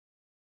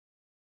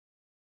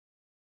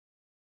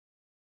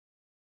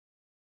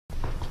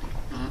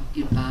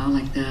you bow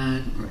like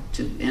that, or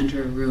to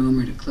enter a room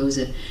or to close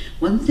it.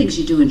 One of the things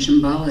you do in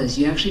Shambhala is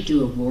you actually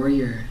do a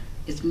warrior.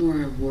 It's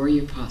more a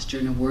warrior posture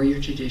and a warrior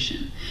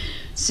tradition.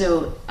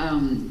 So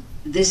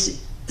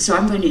so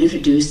I'm going to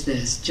introduce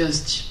this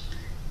just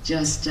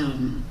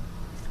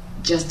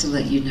to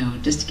let you know,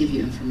 just to give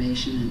you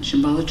information. In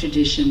Shambhala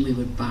tradition, we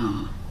would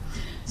bow.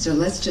 So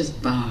let's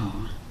just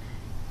bow.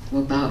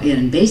 We'll bow in.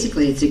 And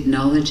basically, it's you're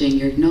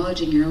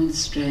acknowledging your own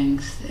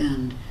strength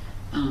and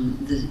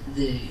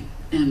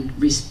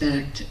and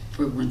respect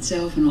for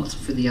oneself and also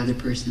for the other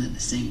person at the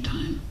same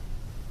time.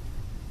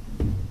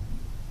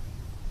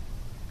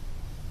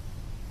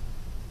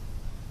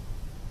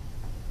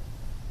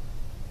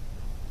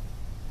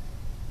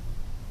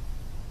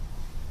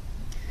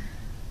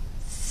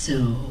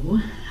 So,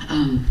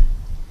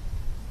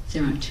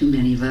 there aren't too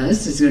many of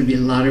us. There's going to be a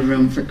lot of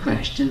room for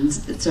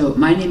questions. So,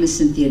 my name is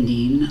Cynthia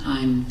Kneen.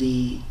 I'm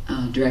the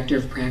Director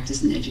of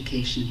Practice and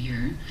Education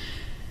here.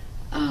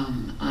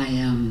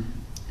 I'm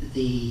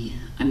the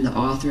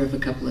author of a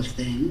couple of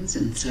things,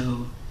 and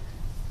so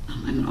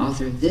I'm an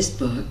author of this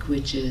book,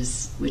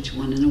 which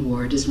won an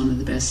award as one of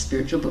the best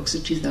spiritual books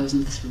of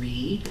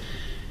 2003.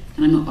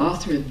 And I'm an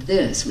author of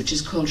this, which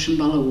is called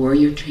Shambhala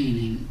Warrior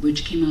Training,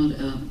 which came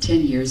out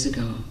 10 years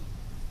ago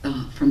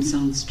from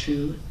Sounds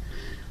True,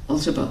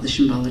 also about the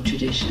Shambhala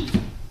tradition.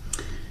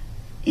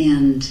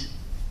 And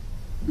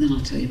then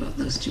I'll tell you about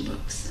those two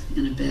books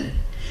in a bit.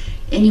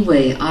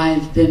 Anyway,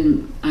 I'm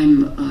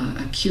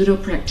a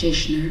Kyudo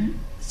practitioner,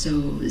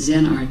 so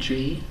Zen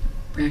archery,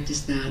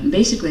 practice that. And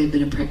basically I've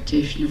been a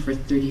practitioner for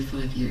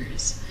 35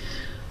 years.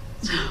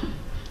 So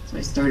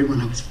I started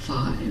when I was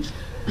 5.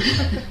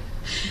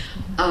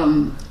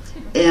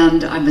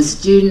 And I'm a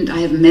student. I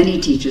have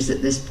many teachers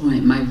at this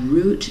point. My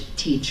root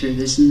teacher,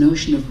 this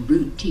notion of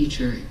root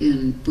teacher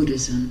in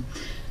Buddhism,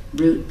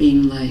 root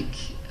being like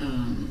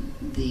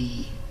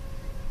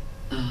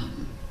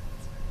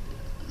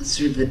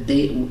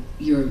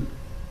you're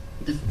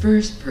the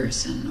first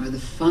person or the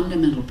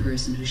fundamental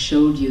person who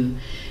showed you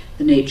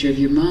the nature of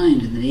your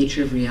mind and the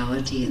nature of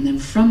reality, and then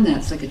from that,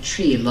 it's like a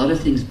tree. A lot of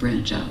things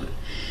branch out.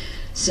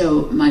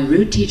 So my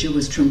root teacher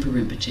was Trungpa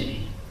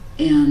Rinpoche,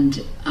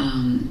 and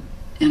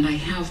I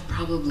have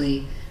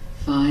probably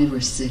 5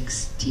 or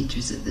 6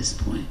 teachers at this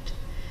point.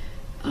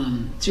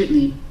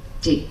 Certainly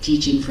take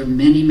teaching from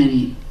many,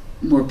 many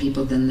more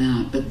people than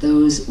that, but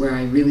those where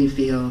I really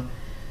feel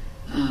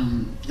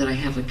that I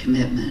have a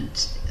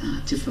commitment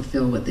to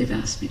fulfill what they've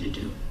asked me to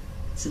do.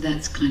 So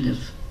that's kind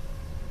of,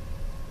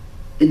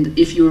 and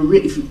if you're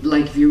really,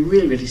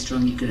 really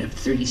strong, you could have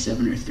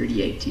 37 or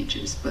 38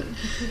 teachers, but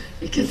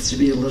it gets to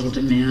be a little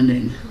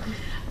demanding.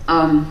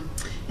 And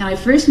I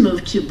first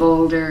moved to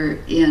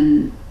Boulder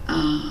in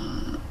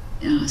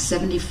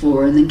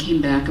 74, and then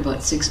came back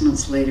about 6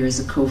 months later as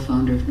a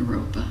co-founder of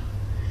Naropa.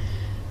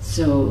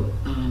 So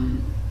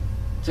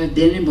I've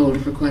been in Boulder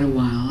for quite a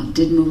while.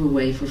 Did move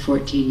away for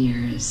 14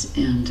 years,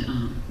 and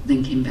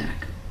then came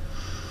back.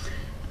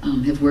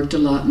 Have worked a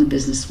lot in the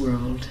business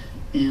world,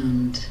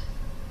 and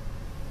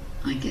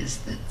I guess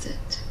that's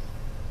it.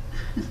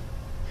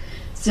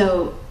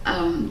 So,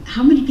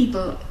 how many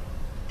people,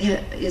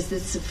 is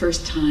this the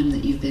first time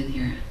that you've been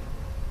here?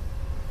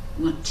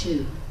 1,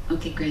 2.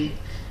 Okay, great.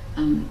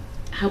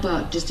 How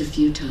about just a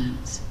few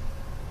times?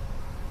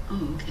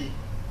 Oh, okay.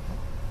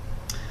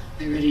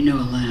 I already know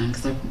Alan,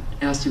 because I've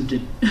asked him to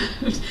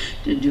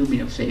do me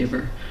a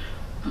favor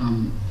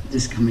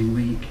this coming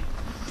week.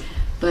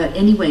 But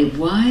anyway,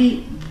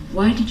 why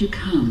did you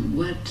come?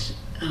 What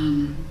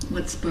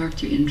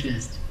sparked your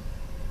interest?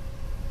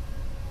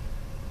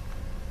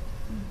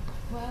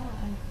 Well,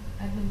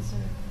 I've been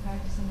sort of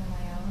practicing on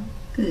my own.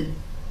 Good.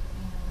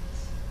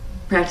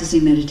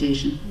 Practicing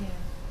meditation. Yeah.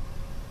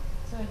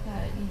 So I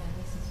thought,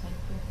 this has been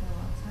here for a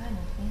long time, I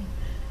think.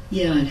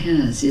 Yeah, it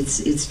has.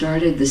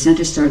 The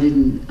center started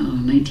in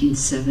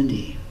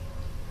 1970,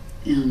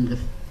 and the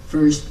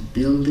first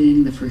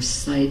building, the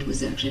first site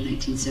was actually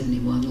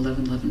 1971,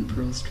 1111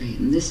 Pearl Street,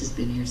 and this has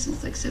been here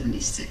since like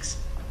 76.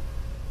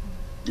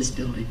 This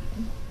building.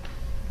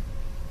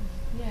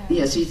 Yeah.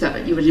 Yeah. So you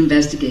thought you would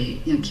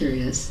investigate. Yeah,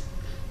 curious.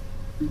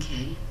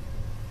 Okay.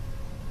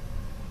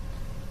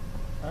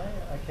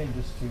 I came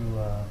just to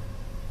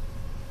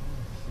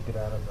get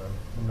out of the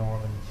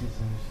norm and see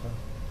some new stuff.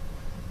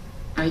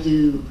 Are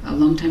you a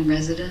long-time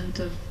resident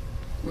of,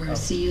 or a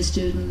CU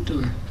student,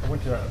 or? I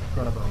went to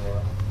grown up in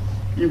Aurora.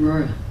 In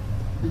Aurora.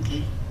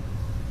 Okay.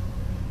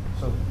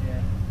 So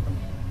yeah, I'm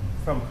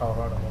from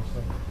Colorado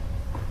mostly,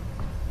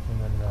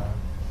 and then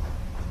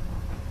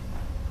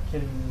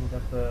kid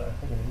got I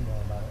think an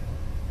email about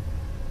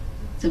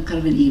it. Some kind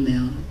of an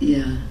email,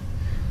 yeah.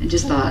 I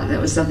just thought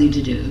that was something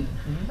to do.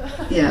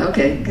 Mm-hmm. Yeah,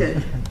 okay,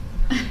 good.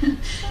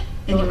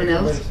 Anyone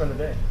else? Way to spend the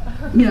day.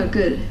 Yeah,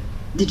 good.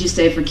 Did you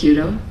stay for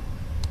Kyudo?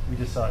 We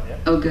just saw it, yeah.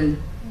 Oh, good.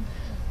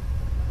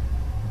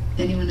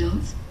 Anyone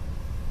else?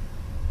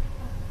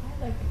 I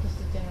like just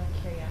a general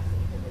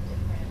curiosity for the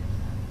different,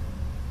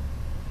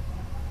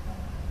 the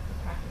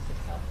practice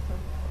itself,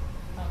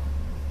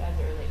 as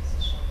it relates to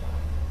Shambhala.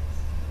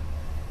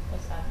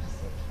 I'm just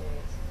so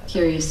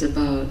curious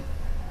about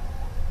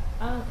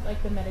Like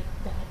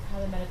how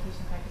the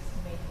meditation practices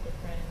may be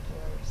different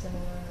or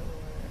similar,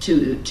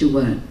 or To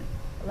what?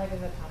 like a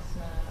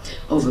Vipassana.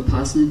 Oh,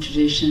 Vipassana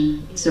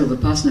tradition. So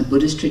Vipassana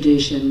Buddhist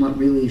tradition. What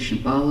really is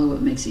Shambhala?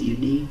 What makes it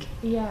unique?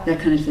 Yeah. That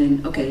kind of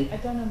thing. Okay. I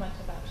don't know much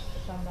about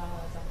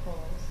Shambhala as a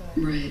whole, so.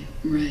 Right.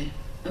 Right.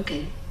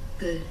 Okay.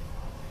 Good.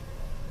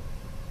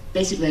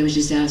 Basically, I was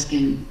just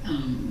asking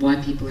why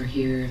people are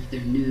here, if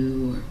they're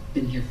new or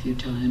been here a few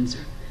times,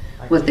 or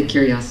what the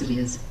curiosity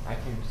is. I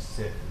came to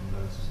sit and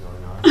know this was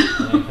going on.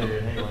 And I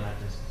figured, hey, why not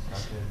just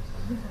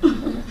stop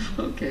in?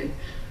 Okay.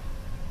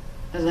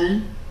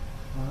 Alain?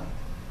 Huh?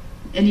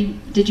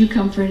 Did you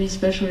come for any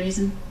special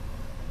reason?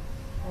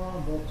 Oh,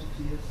 about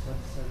 2 years,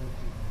 that's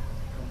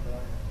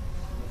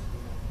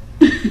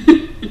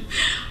 70.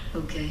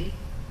 Okay,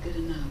 good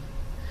enough.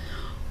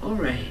 All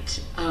right.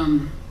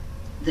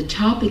 The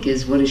topic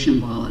is what is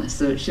Shambhala,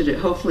 so it should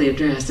hopefully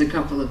address a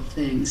couple of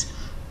things.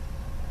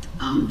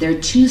 There are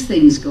two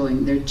things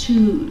going. There are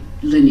two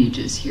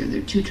lineages here. There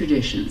are two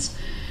traditions,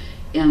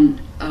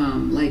 and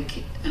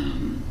like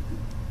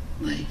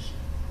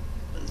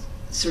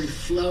sort of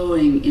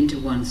flowing into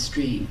one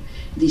stream.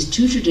 These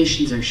two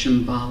traditions are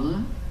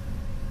Shambhala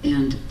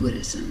and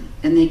Buddhism,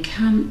 and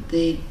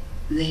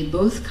they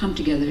both come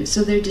together.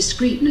 So they're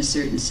discrete in a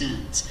certain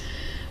sense.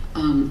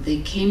 They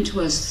came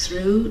to us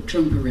through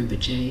Trungpa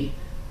Rinpoche.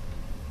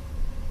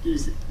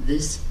 Who's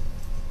this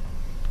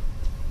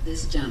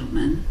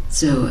gentleman?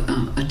 So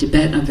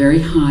a very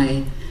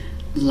high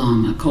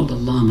Lama, called a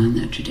Lama in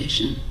that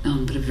tradition,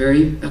 but a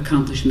very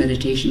accomplished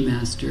meditation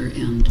master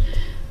and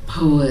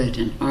poet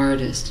and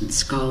artist and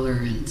scholar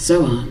and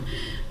so on.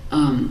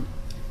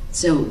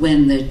 So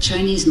when the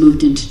Chinese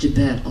moved into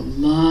Tibet, a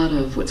lot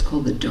of what's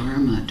called the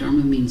Dharma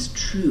means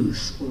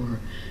truth,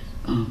 or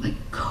like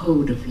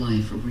code of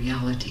life or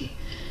reality,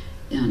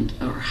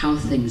 or how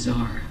things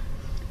are.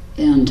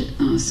 And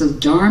so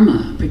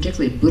Dharma,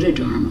 particularly Buddha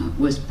Dharma,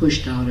 was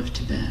pushed out of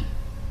Tibet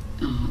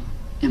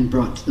and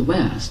brought to the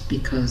West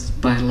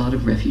by a lot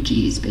of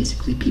refugees,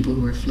 basically people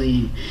who were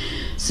fleeing.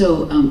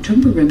 So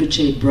Trungpa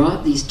Rinpoche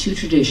brought these two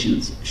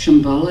traditions,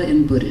 Shambhala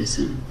and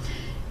Buddhism,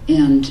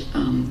 and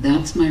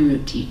that's my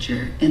root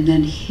teacher. And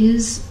then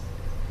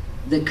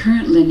the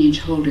current lineage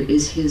holder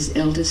is his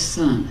eldest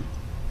son,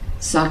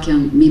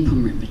 Sakyang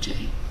Mipam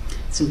Rinpoche.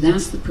 So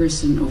that's the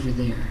person over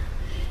there.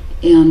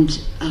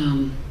 And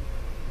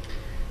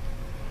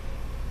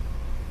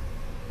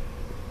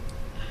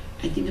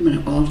I think I'm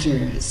going to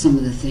alter some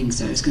of the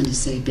things I was going to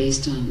say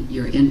based on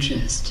your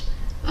interest.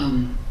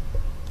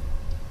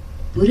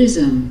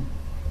 Buddhism,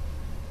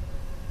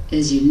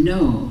 as you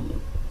know,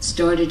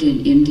 started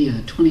in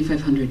India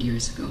 2,500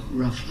 years ago,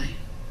 roughly.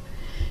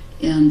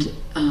 And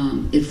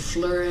it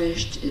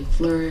flourished,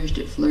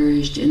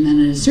 and then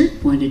at a certain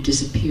point it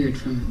disappeared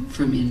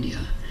from India.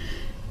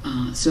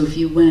 So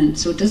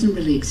it doesn't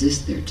really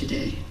exist there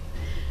today,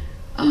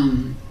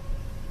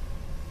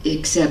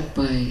 except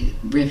by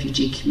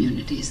refugee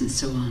communities and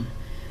so on.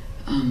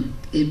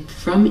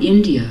 From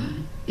India,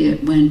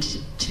 it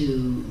went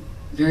to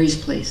various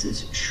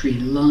places, Sri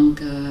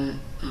Lanka,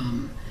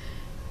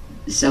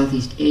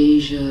 Southeast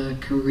Asia,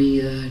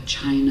 Korea,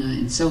 China,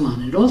 and so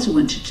on. It also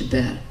went to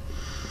Tibet.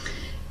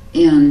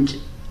 And,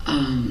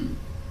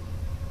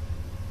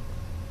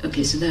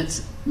 okay, so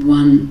that's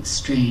one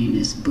strain,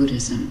 is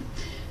Buddhism.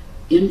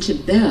 In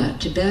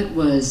Tibet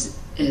was,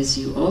 as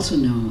you also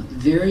know,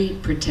 very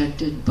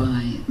protected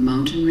by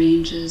mountain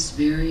ranges,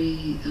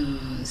 very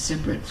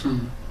separate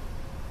from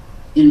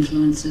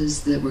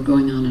influences that were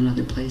going on in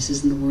other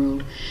places in the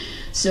world.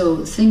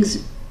 So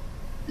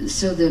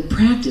the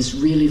practice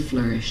really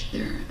flourished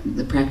there,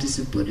 the practice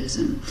of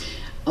Buddhism.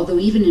 Although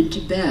even in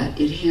Tibet,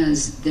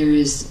 there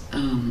is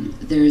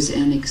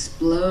an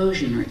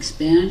explosion or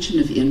expansion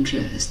of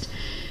interest,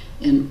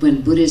 and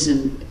when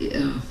Buddhism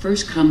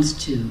first comes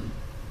to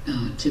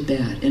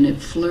Tibet, and it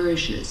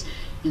flourishes,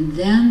 and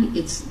then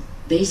it's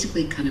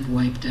basically kind of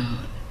wiped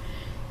out,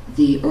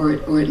 or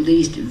at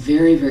least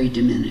very, very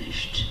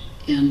diminished,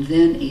 and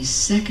then a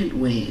second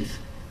wave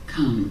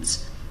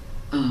comes,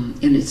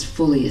 and it's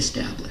fully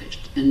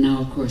established. And now,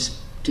 of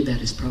course,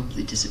 Tibet is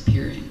probably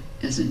disappearing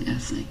as an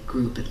ethnic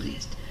group, at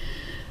least.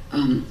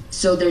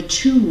 So there are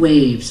two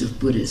waves of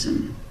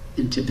Buddhism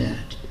in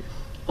Tibet.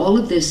 All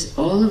of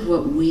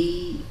what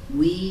we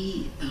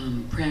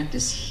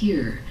practice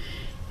here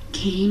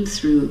came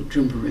through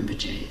Trungpa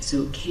Rinpoche.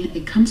 So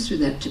it comes through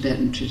that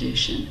Tibetan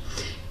tradition.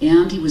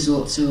 And he was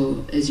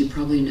also, as you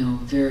probably know,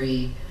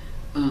 very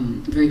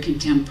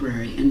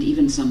contemporary and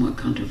even somewhat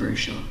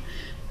controversial.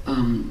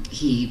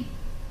 He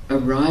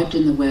arrived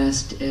in the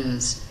West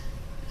as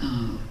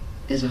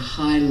a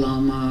high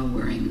lama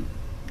wearing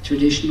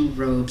traditional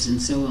robes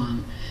and so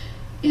on.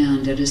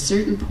 And at a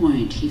certain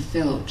point, he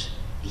felt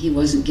he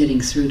wasn't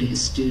getting through to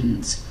his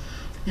students.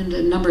 And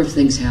a number of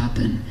things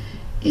happen.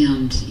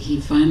 And he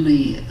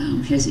finally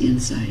has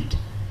insight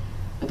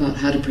about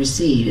how to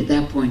proceed. At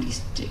that point, he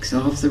takes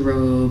off the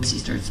robes, he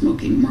starts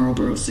smoking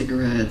Marlboro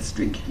cigarettes,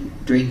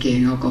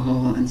 drinking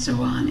alcohol, and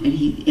so on.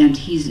 And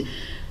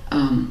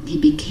he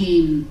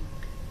became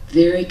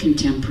very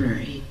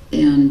contemporary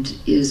and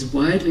is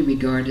widely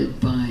regarded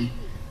by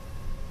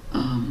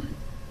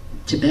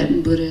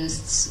Tibetan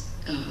Buddhists,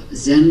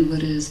 Zen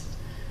Buddhists,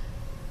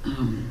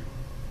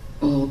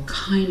 all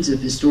kinds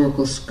of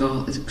historical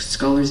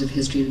scholars of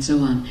history and so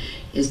on,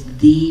 is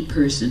the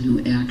person who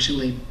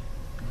actually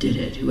did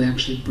it, who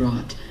actually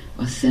brought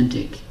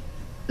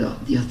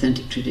the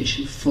authentic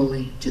tradition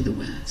fully to the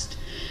West.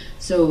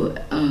 So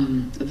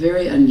a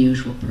very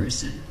unusual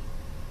person.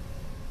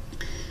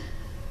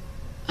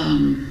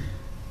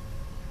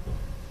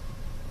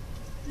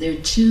 There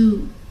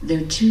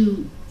are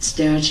two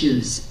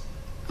statues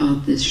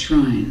of this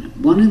shrine.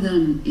 One of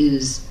them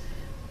is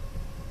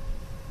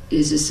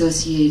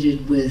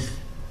associated with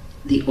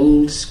the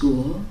old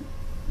school.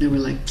 There were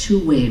like two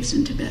waves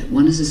in Tibet.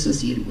 One is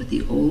associated with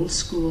the old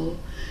school,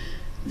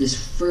 this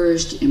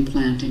first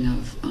implanting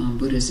of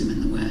Buddhism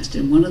in the West,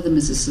 and one of them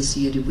is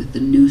associated with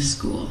the new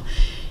school.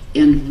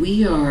 And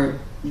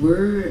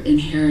we're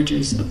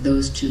inheritors of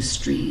those two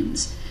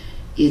streams.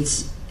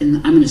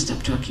 I'm going to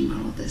stop talking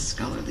about all this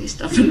scholarly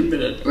stuff in a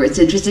minute. Or it's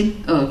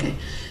interesting? Oh, okay.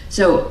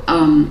 So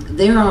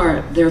there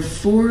are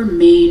four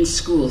main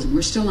schools, and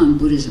we're still on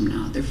Buddhism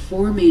now. There are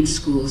four main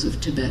schools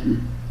of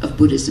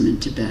Buddhism in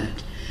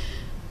Tibet.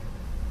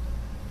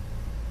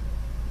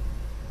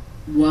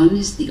 One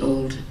is the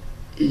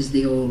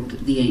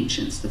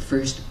ancients, the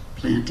first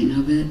planting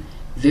of it,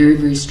 very,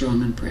 very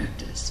strong on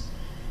practice.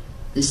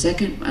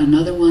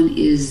 Another one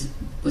is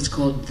what's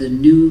called the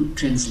New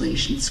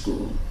Translation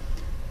School,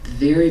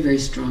 very, very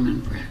strong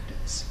on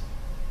practice.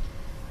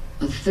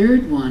 A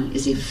third one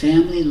is a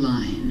family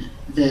line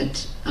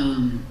that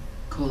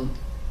called,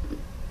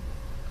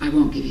 I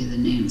won't give you the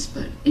names,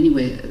 but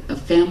anyway, a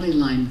family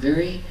line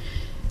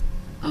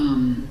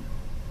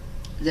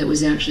that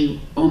was actually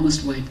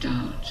almost wiped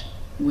out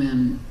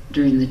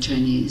during the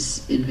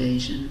Chinese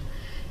invasion.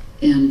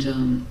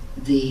 And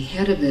the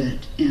head of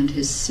it and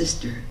his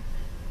sister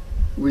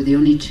were the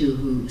only two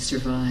who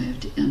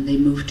survived, and they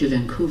moved to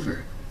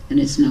Vancouver, and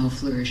it's now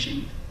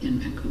flourishing in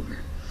Vancouver.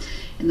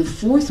 And the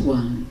fourth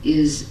one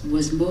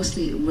was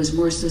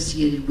more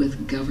associated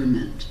with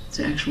government. It's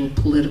actual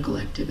political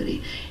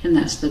activity, and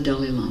that's the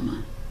Dalai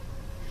Lama.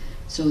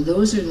 So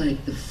those are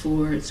like the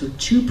four. So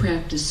two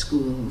practice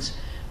schools,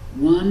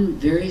 one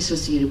very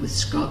associated with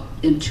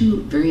and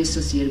two very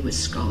associated with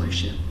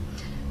scholarship.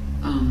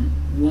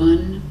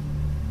 One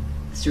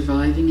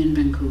surviving in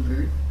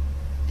Vancouver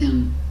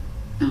and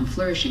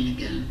flourishing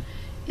again,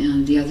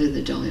 and the other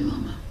the Dalai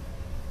Lama.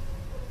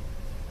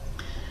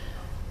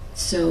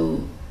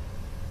 So,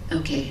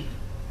 okay,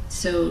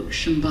 so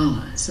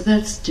Shambhala, so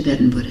that's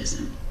Tibetan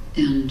Buddhism,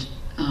 and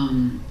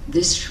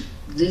this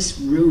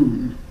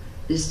room,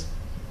 this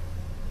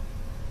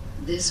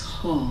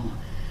hall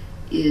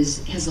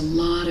has a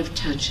lot of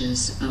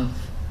touches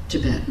of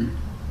Tibetan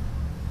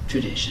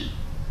tradition.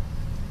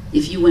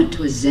 If you went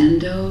to a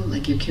Zendo,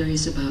 like you're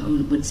curious about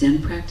what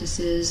Zen practice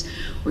is,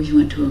 or you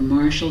went to a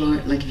martial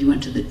art, like if you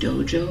went to the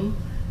dojo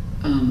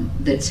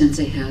that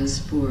Sensei has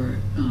for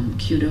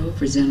Kyudo,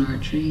 for Zen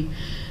archery,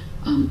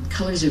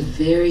 colors are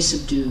very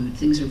subdued,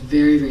 things are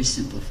very, very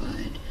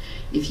simplified.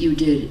 If you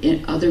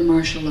did other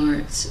martial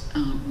arts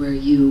where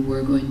you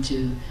were going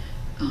to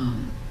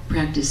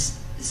practice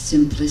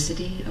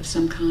simplicity of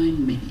some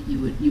kind, maybe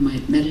you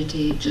might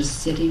meditate just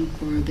sitting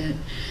for a bit,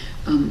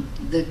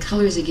 the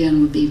colors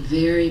again would be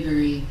very,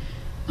 very,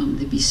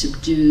 they'd be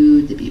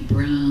subdued, they'd be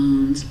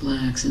browns,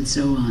 blacks, and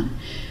so on.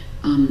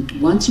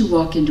 Once you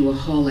walk into a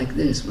hall like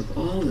this with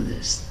all of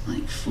this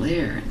like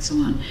flair and so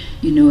on,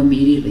 you know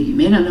immediately. You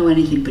may not know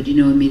anything, but you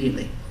know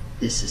immediately,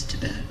 this is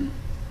Tibetan.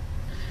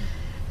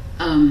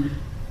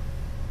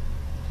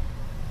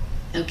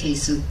 Okay,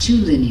 so two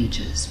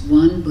lineages,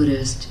 one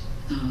Buddhist,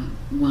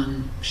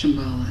 one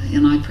Shambhala,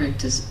 and I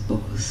practice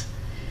both.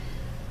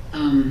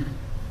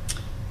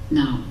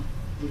 Now,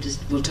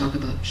 we'll talk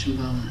about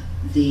Shambhala.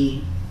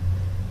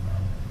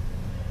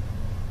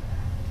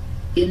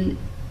 In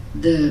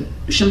the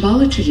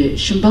Shambhala tradition,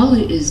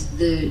 Shambhala is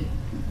the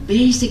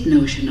basic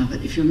notion of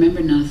it, if you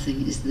remember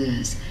nothing, is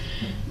this.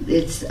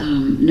 It's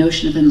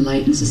notion of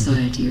enlightened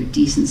society or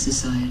decent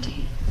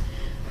society.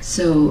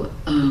 So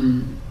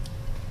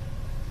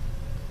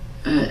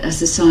a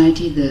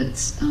society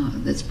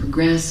that's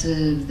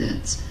progressive,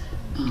 that's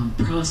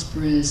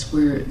prosperous,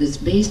 that's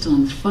based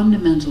on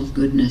fundamental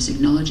goodness,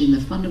 acknowledging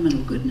the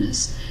fundamental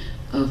goodness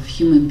of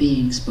human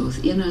beings,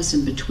 both in us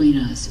and between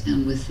us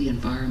and with the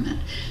environment.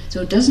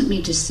 So it doesn't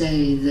mean to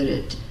say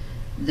that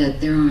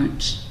there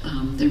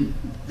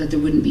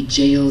wouldn't be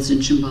jails in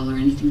Shambhala or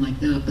anything like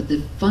that, but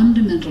the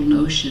fundamental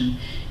notion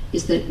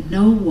is that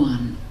no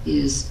one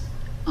is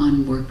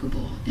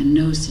unworkable and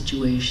no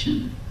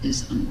situation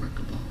is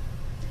unworkable.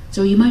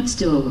 So you might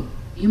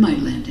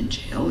land in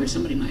jail, or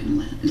somebody might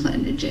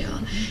land in jail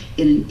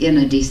in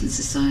a decent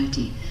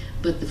society,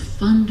 but the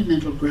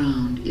fundamental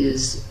ground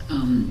is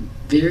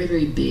very,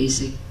 very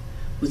basic,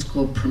 what's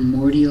called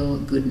primordial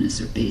goodness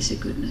or basic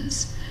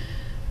goodness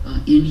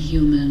in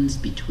humans,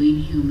 between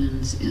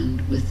humans,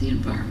 and with the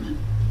environment.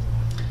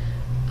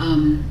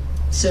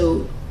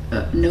 So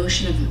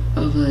notion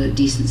of a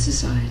decent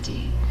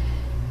society.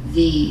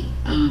 The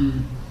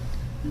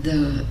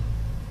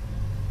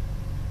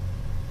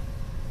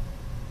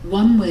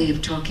one way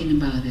of talking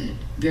about it,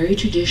 very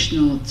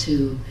traditional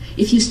to,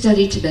 if you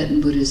study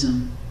Tibetan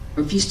Buddhism,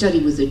 or if you study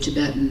with a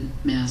Tibetan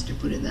master,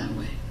 put it that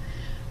way,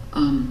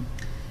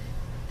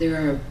 there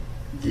are,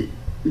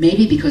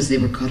 maybe because they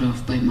were cut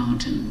off by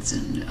mountains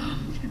and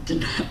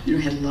didn't have,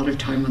 had a lot of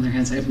time on their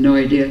hands, I have no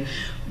idea,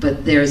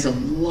 but there's a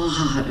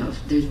lot of,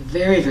 there's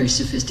very, very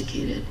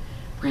sophisticated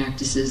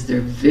practices,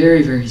 they're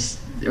very, very,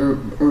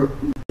 or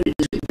put it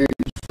this way, very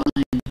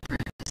refined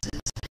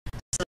practices,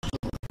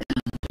 subtle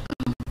and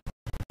penetrating.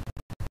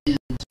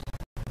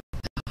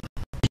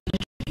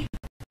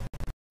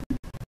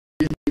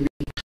 Really,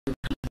 really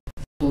kind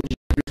of hold your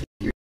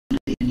figure and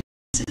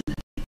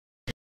insanity.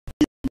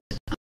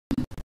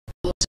 And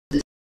also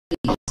this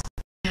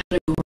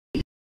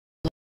category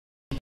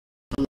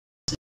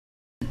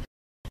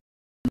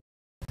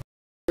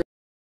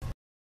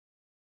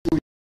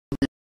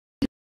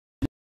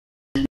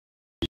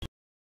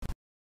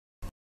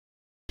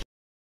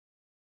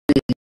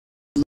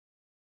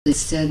it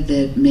said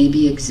that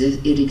maybe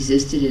it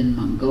existed in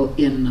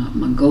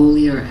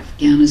Mongolia or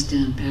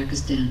Afghanistan,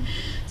 Pakistan.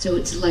 So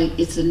it's like,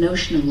 it's a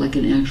notion of like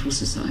an actual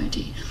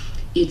society.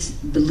 It's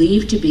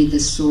believed to be the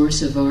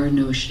source of our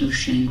notion of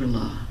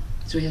Shangri-La.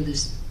 So we have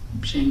this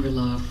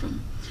Shangri-La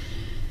from,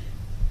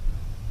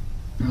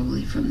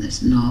 probably from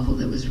this novel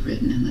that was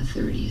written in the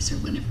 30s or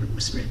whenever it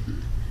was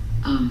written.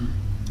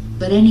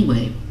 But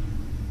anyway,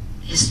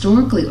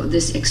 historically,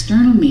 this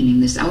external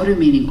meaning, this outer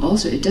meaning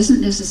also, it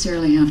doesn't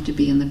necessarily have to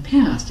be in the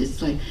past.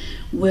 It's like,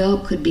 well,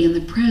 could be in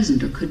the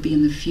present or could be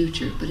in the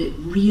future, but it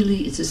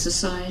really, it's a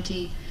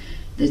society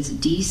that's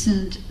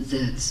decent,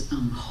 that's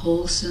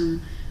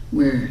wholesome,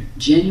 where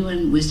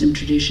genuine wisdom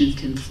tradition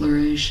can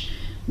flourish,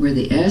 where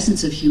the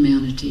essence of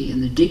humanity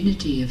and the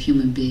dignity of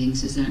human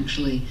beings is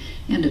actually,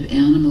 and of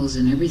animals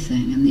and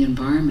everything, and the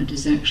environment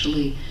is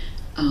actually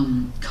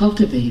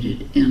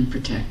cultivated and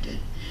protected.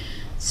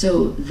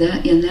 So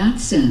that, in that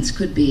sense,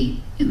 could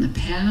be in the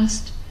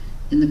past,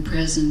 in the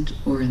present,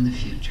 or in the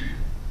future.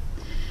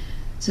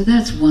 So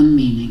that's one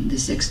meaning,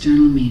 this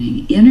external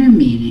meaning. Inner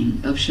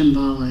meaning of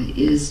Shambhala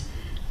is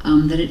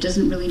that it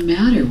doesn't really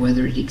matter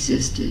whether it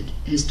existed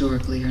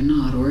historically or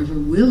not, or ever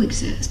will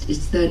exist.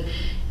 It's that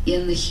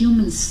in the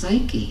human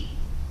psyche,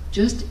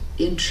 just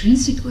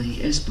intrinsically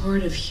as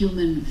part of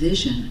human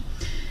vision,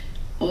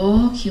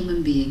 all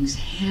human beings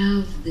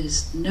have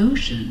this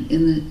notion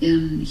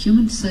in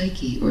human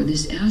psyche, or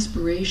this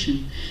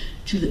aspiration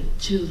to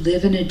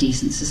live in a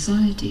decent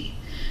society.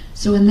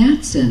 So in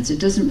that sense, it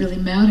doesn't really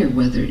matter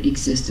whether it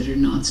existed or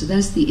not. So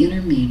that's the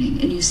inner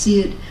meaning. And you see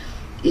it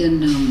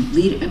in,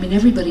 I mean,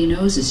 everybody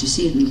knows this. You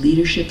see it in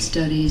leadership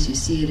studies, you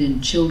see it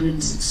in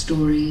children's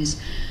stories,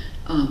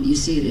 you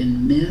see it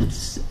in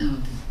myths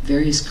of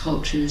various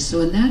cultures. So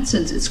in that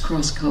sense, it's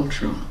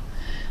cross-cultural.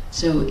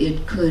 So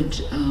it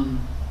could,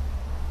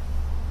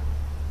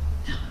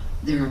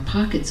 there are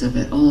pockets of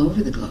it all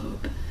over the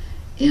globe,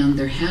 and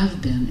there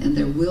have been, and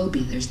there will be.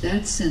 There's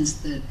that sense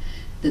that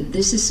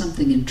this is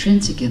something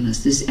intrinsic in us,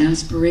 this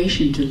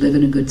aspiration to live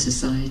in a good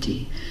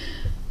society.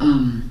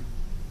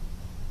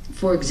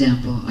 For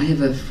example, I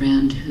have a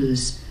friend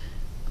who's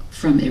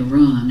from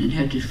Iran and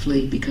had to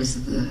flee because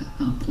of the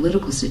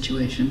political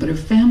situation, but her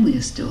family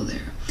is still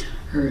there,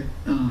 her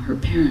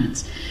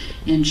parents.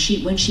 And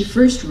when she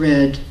first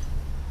read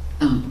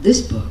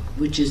this book,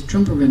 which is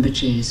Trungpa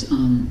Rinpoche's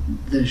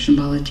the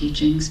Shambhala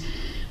teachings,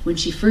 when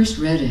she first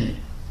read it,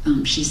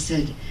 she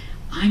said,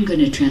 I'm going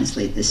to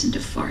translate this into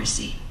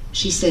Farsi.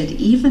 She said,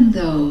 even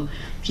though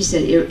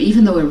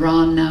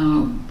Iran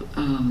now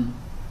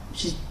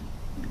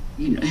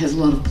has a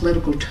lot of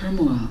political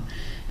turmoil,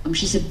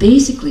 she said,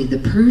 basically the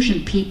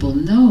Persian people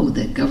know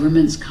that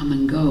governments come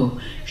and go.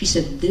 She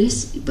said,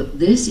 this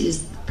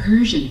is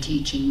Persian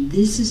teaching.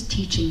 This is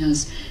teaching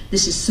us,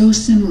 this is so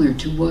similar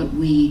to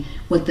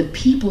what the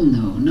people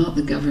know, not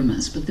the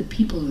governments, but the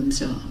people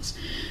themselves.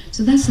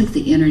 So that's like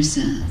the inner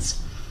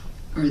sense,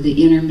 or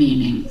the inner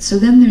meaning. So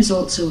then there's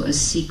also a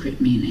secret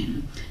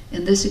meaning.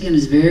 And this again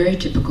is very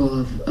typical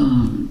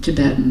of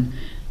Tibetan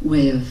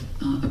way of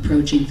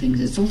approaching things.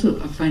 It's also,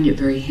 I find it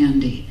very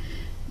handy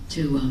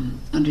to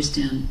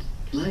understand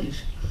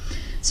life.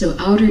 So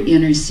outer,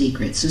 inner,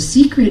 secret. So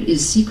secret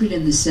is secret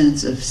in the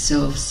sense of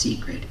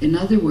self-secret. In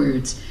other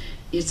words,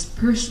 it's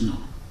personal.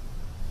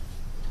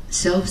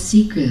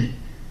 Self-secret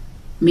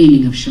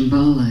meaning of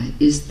Shambhala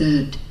is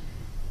that,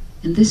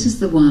 and this is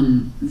the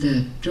one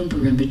that Trungpa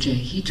Rinpoche,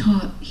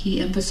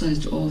 he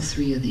emphasized all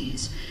three of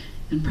these.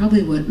 And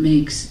probably what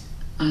makes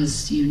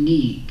us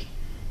unique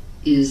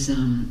is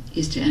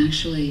to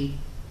actually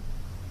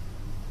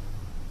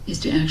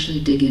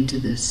dig into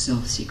this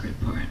self-secret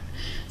part.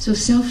 So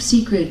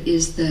self-secret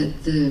is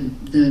that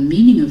the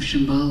meaning of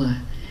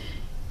Shambhala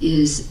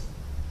is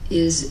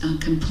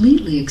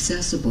completely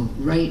accessible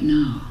right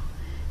now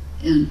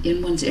and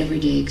in one's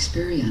everyday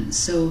experience.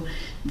 So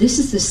this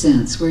is the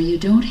sense where you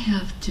don't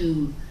have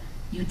to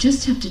you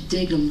just have to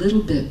dig a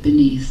little bit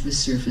beneath the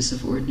surface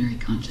of ordinary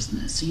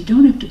consciousness. So you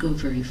don't have to go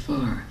very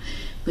far,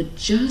 but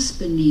just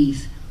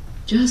beneath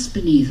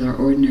our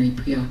ordinary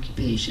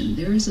preoccupation,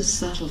 there is a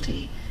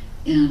subtlety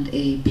and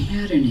a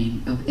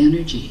patterning of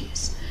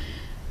energies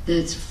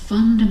that's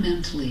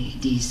fundamentally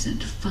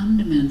decent,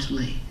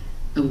 fundamentally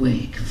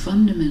awake,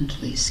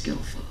 fundamentally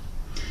skillful,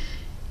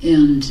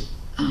 and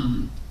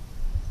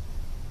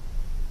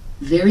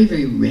very,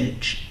 very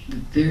rich,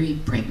 very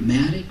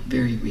pragmatic,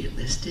 very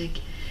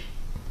realistic,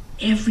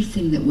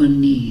 everything that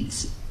one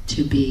needs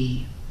to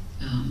be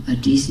a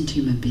decent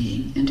human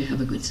being and to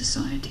have a good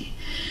society.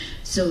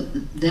 So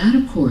that,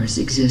 of course,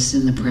 exists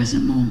in the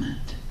present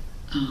moment,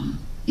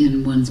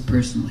 in one's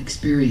personal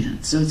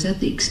experience. So it's at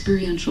the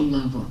experiential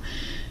level,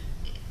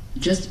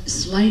 just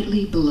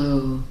slightly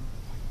below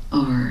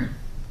our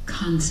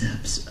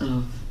concepts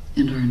of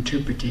and our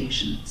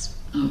interpretations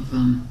of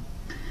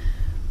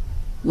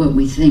what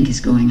we think is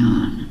going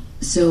on.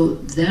 So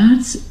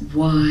that's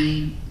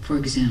why, for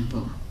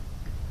example,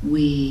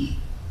 we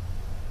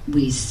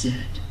sit.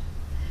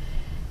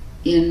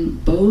 In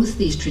both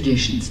these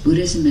traditions,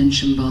 Buddhism and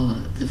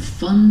Shambhala, the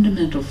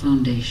fundamental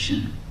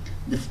foundation,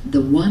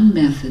 the one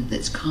method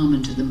that's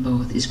common to them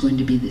both is going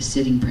to be the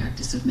sitting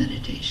practice of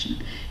meditation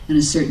and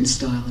a certain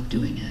style of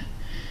doing it.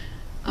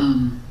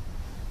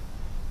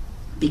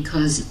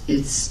 Because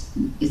it's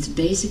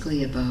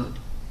basically about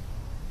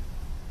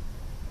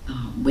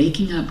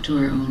waking up to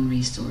our own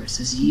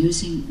resources,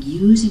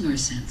 using our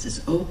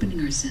senses, opening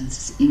our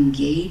senses,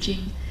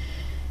 engaging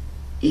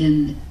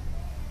in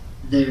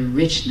the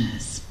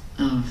richness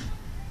of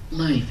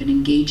life, and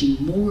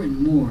engaging more and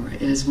more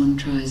as one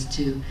tries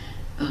to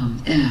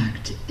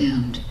act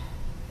and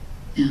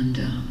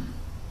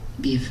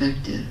be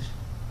effective.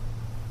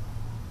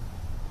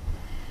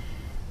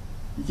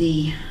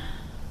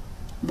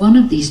 One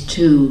of these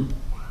two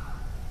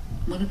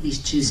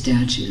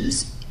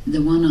statues,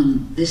 the one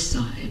on this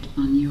side,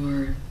 on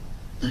your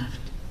left,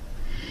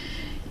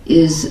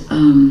 is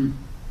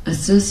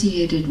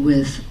associated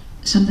with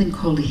something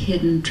called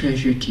hidden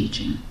treasure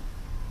teaching.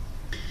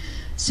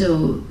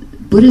 So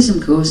Buddhism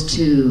goes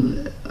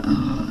to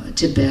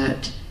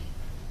Tibet.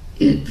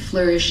 It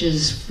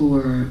flourishes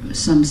for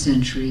some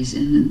centuries,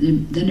 and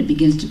then it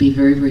begins to be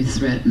very, very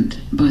threatened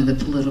by the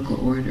political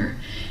order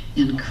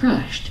and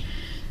crushed.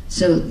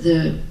 So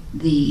the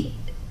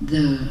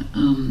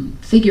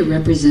figure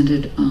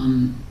represented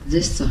on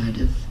this side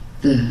of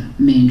the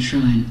main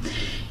shrine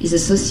is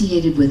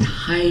associated with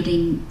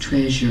hiding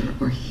treasure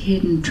or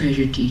hidden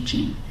treasure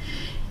teaching.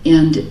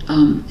 And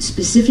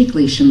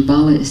specifically,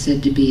 Shambhala is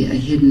said to be a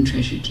hidden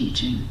treasure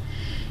teaching.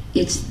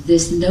 It's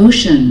this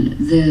notion,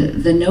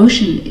 the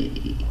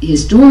notion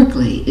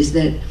historically is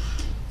that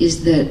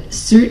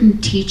certain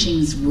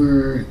teachings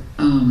were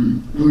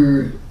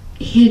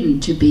hidden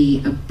to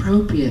be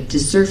appropriate to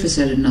surface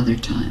at another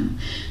time.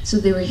 So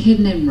they were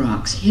hidden in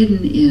rocks,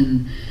 hidden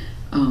in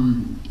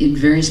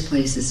various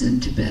places in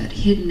Tibet,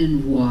 hidden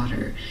in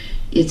water.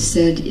 It's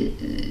said,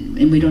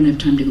 and we don't have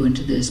time to go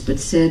into this, but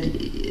it's said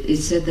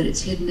that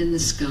it's hidden in the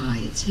sky,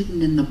 it's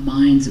hidden in the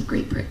minds of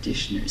great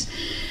practitioners.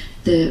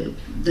 The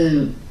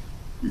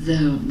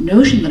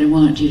notion that I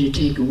want you to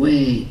take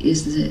away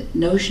is the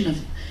notion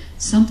of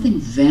something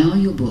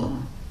valuable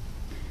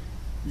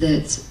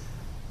that's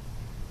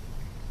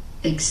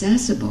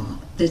accessible,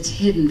 that's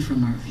hidden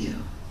from our view.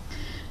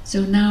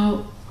 So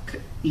now,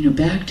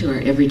 back to our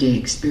everyday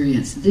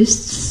experience,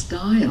 this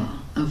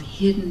style of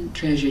hidden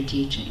treasure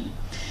teaching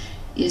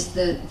is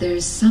that there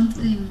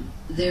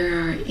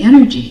are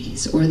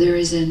energies, or there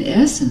is an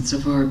essence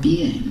of our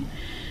being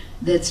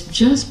that's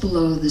just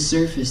below the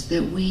surface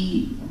that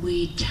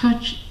we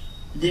touch,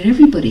 that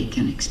everybody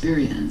can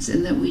experience,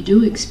 and that we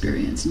do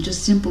experience, and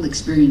just simple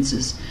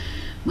experiences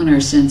when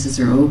our senses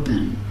are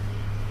open.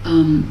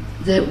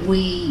 That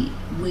we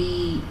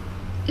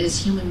as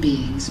human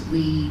beings,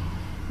 we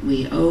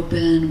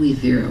open, we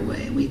veer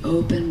away. We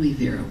open, we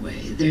veer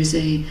away. There's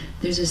a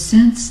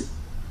sense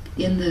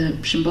in the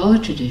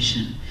Shambhala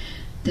tradition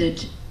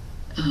that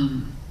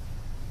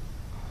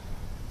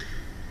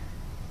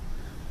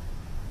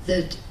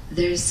that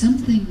there's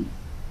something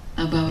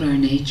about our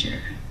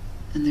nature,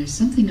 and there's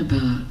something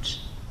about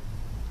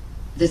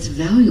that's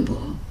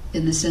valuable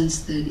in the sense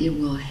that it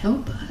will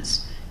help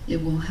us,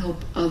 it will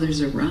help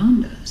others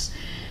around us,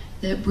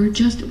 that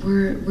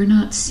we're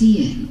not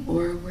seeing,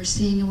 or we're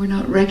seeing and we're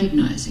not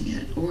recognizing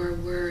it, or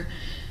we're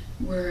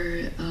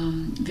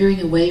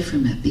veering away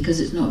from it because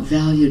it's not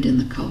valued in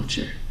the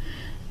culture.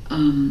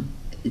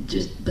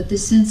 But the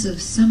sense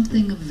of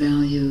something of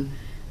value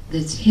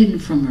that's hidden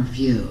from our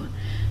view.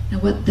 Now,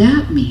 what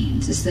that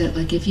means is that,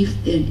 like, if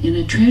in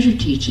a treasure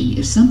teaching,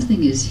 if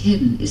something is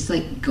hidden, it's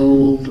like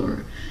gold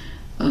or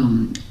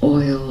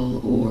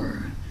oil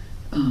or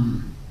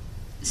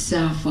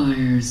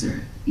sapphires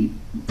or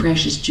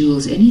precious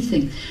jewels.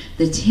 Anything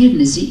that's hidden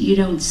is you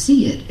don't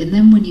see it, and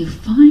then when you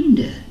find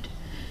it,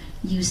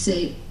 you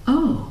say,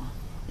 "Oh,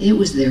 it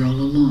was there all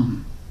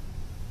along."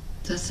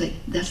 That's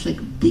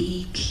like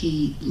the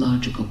key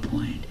logical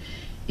point.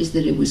 is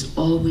that it was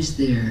always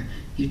there.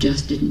 You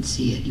just didn't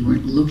see it. You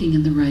weren't looking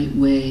in the right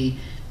way,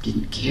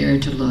 didn't care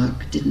to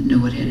look, didn't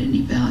know it had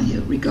any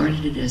value,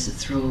 regarded it as a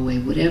throwaway,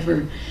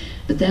 whatever.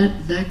 But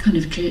that kind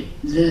of,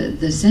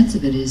 the sense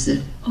of it is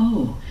that,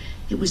 oh,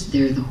 it was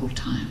there the whole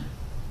time.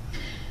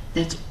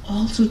 That's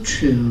also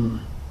true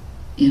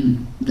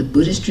in the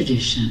Buddhist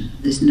tradition,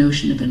 this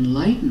notion of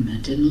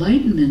enlightenment.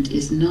 Enlightenment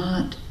is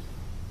not,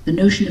 the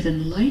notion of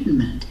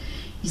enlightenment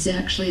is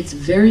actually, it's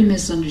very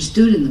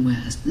misunderstood in the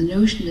West. The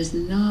notion is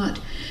not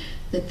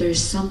that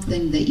there's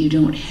something that you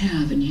don't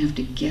have and you have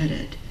to get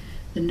it.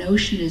 The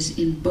notion is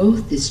in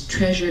both this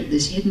treasure,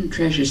 this hidden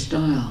treasure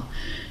style,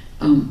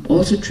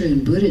 also true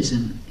in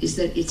Buddhism, is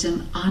that it's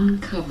an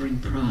uncovering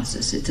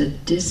process, it's a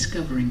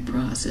discovering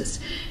process.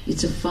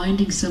 It's a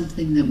finding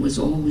something that was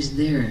always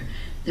there,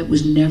 that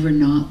was never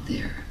not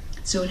there.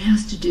 So it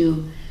has to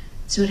do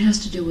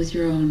with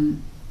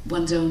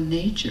one's own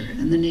nature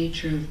and the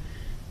nature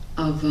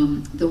of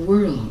the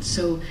world.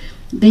 So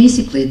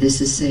basically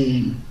this is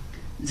saying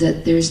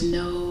that there's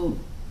no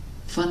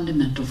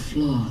fundamental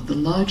flaw. The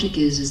logic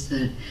is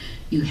that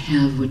you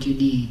have what you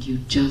need. You,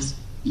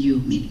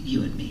 meaning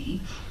you and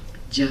me,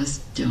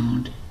 just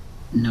don't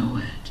know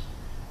it.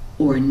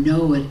 Or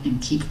know it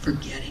and keep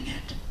forgetting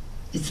it.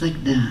 It's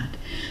like that.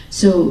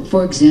 So,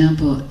 for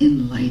example,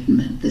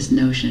 enlightenment, this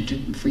notion, it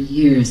took for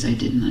years I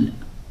didn't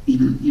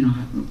even,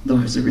 though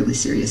I was a really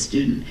serious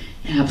student,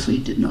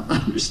 absolutely did not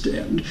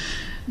understand.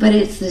 But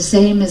it's the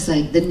same as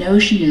like, the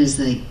notion is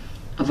like,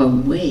 of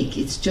awake,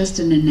 it's just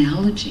an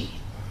analogy.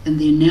 And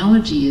the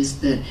analogy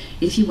is that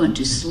if you went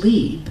to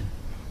sleep,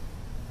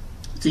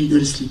 so you go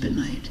to sleep at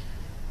night,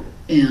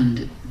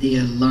 and the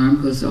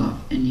alarm goes off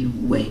and you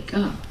wake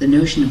up. The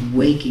notion of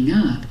waking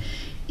up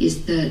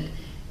is that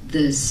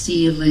the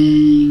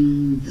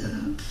ceiling,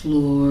 the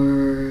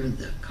floor,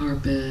 the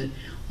carpet,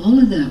 all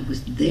of that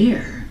was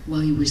there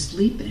while you were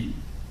sleeping.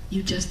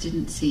 You just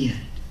didn't see it.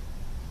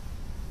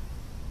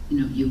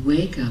 You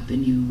wake up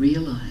and you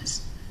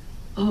realize,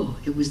 oh,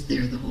 it was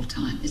there the whole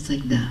time. It's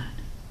like that.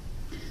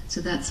 So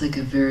that's like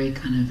a very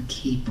kind of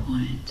key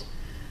point.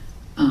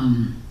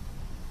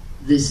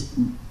 This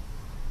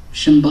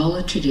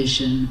Shambhala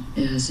tradition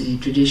as a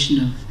tradition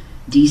of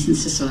decent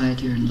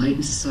society or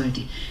enlightened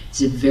society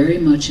is very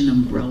much an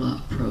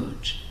umbrella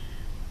approach.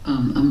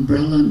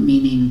 Umbrella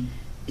meaning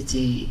it's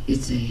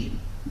a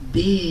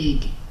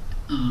big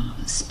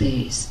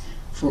space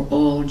for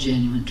all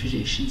genuine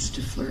traditions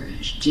to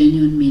flourish.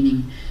 Genuine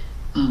meaning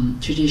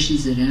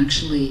traditions that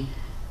actually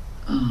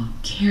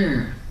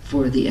care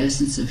for the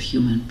essence of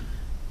human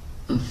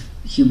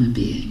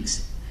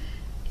beings,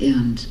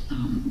 and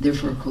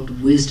therefore are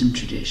called wisdom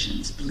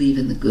traditions, believe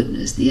in the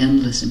goodness, the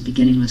endless and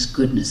beginningless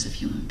goodness of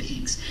human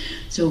beings.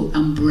 So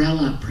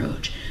umbrella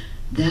approach,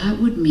 that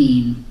would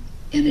mean,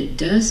 and it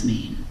does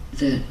mean,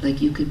 that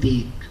like you could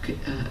be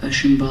a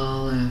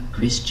Shambhala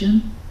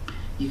Christian,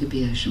 you could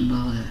be a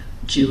Shambhala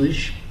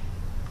Jewish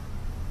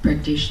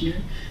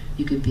practitioner,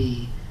 you could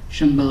be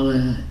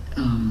Shambhala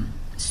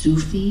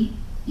Sufi,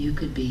 you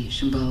could be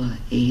Shambhala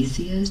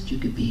atheist, you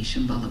could be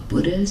Shambhala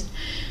Buddhist.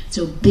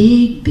 So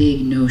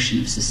big notion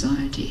of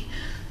society.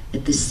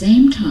 At the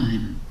same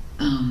time,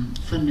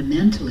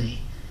 fundamentally,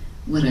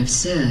 what I've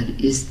said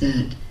is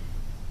that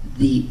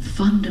the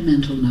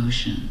fundamental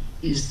notion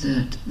is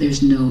that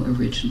there's no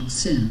original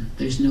sin,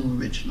 there's no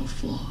original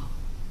flaw.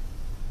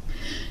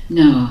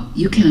 Now,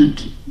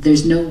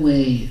 there's no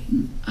way,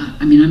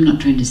 I'm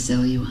not trying to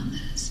sell you on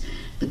this,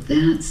 but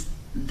that's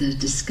the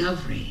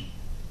discovery.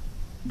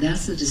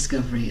 That's the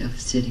discovery of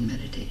sitting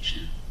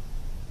meditation.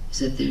 Is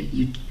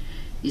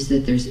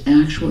that there's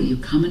actual, you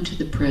come into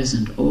the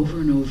present over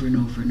and over and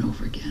over and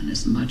over again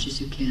as much as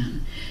you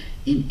can.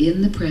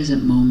 In the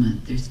present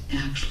moment, there's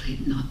actually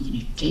not,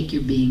 you take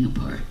your being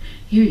apart.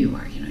 Here you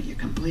are, you're a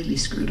completely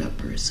screwed up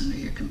person, or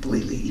you're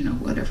completely,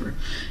 whatever.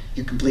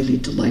 You're a completely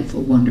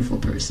delightful, wonderful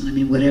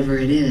person. Whatever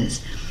it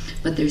is.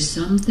 But there's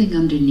something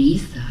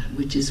underneath that,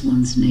 which is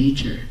one's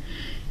nature.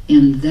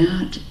 And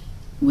that,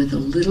 with a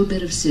little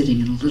bit of sitting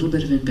and a little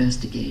bit of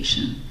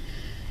investigation,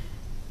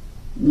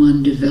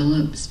 one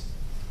develops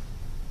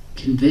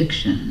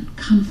conviction,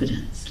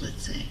 confidence,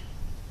 let's say,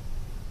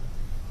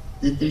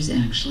 that there's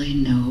actually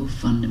no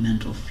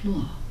fundamental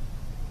flaw.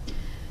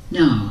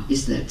 Now,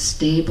 is that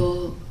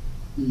stable?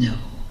 No.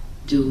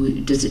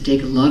 Does it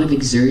take a lot of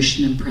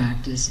exertion and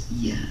practice?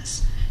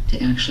 Yes. To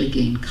actually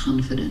gain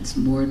confidence,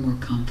 more and more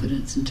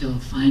confidence, until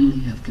finally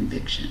you have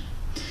conviction.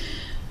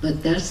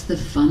 But that's the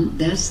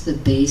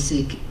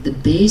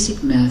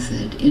basic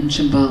method in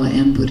Shambhala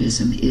and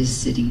Buddhism is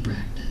sitting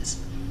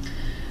practice.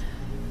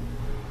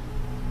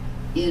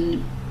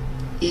 In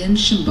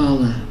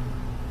Shambhala,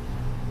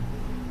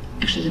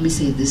 actually let me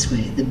say it this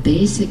way, the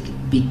basic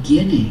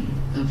beginning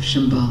of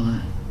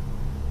Shambhala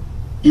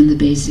and the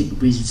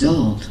basic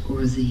result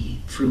or the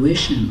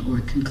fruition or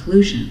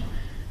conclusion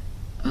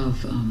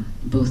of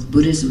both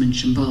Buddhism and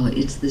Shambhala,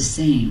 it's the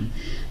same.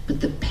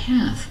 But the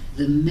path,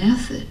 the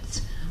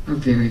methods, are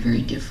very,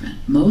 very different.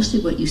 Mostly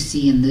what you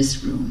see in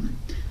this room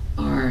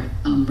are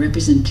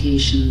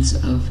representations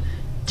of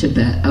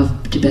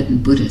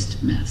Tibetan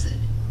Buddhist method.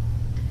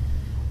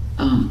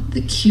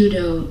 the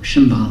Kyudo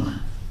Shambhala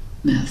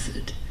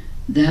method.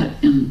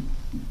 That, and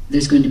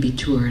there's going to be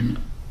tour,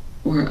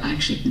 or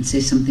actually I can say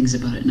some things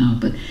about it now,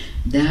 but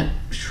that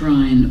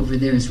shrine over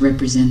there is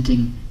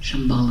representing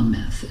Shambhala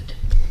method.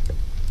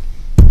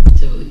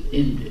 So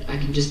I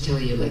can just tell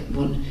you like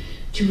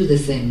two of the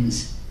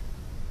things.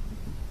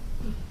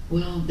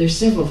 Well, there's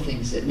several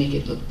things that make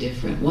it look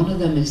different. One of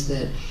them is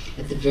that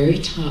at the very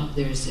top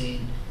there's a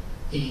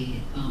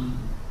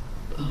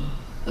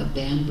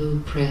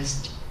bamboo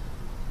pressed,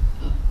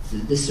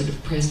 this sort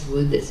of pressed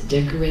wood that's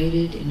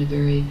decorated in a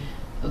very,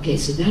 okay,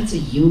 so that's a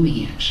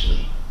yumi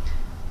actually.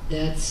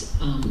 That's,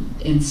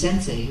 and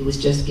Sensei, who was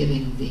just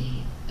giving the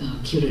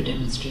Kyudo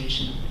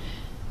demonstration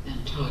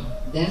and talk,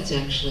 that's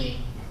actually,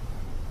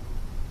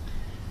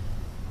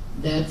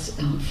 that's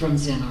from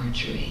Zen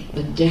archery,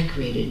 but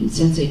decorated, and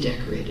Sensei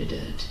decorated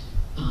it.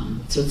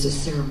 So it's a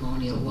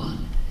ceremonial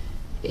one.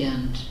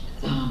 And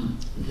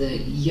the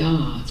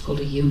ya, it's called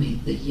a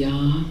yumi, the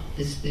ya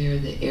is there,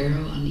 the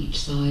arrow on each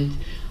side.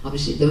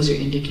 Obviously those are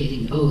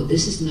indicating, oh,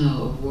 this is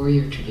now a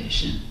warrior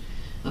tradition.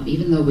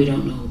 Even though we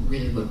don't know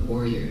really what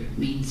warrior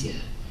means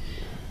yet.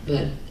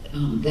 But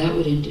that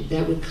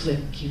would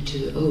click you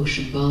to, oh,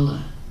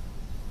 Shambhala.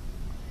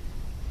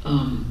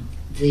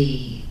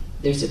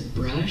 There's a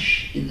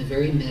brush in the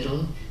very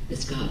middle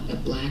that's got a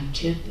black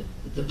tip.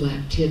 The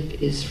black tip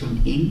is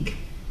from ink,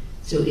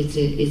 so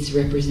it's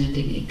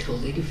representing a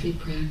calligraphy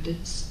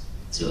practice.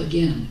 So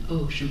again,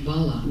 oh,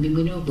 Shambhala. I mean,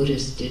 we know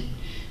Buddhists did,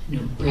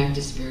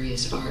 practice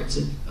various arts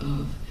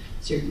of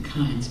certain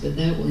kinds, but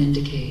that will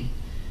indicate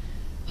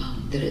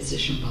that it's a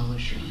Shambhala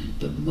shrine.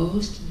 But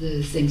most of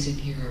the things in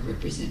here are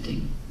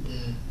representing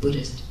the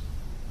Buddhist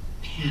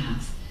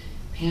path.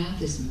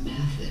 Path is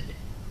method.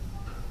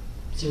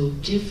 So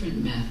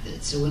different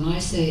methods. So when I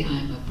say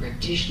I'm a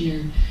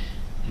practitioner,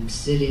 I'm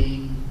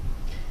sitting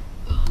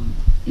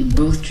in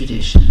both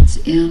traditions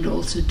and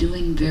also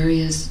doing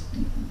various,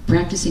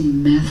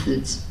 practicing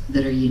methods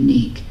that are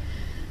unique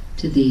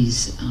to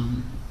these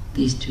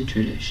two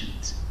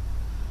traditions.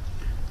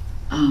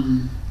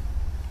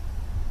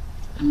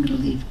 I'm going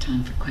to leave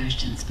time for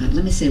questions, but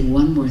let me say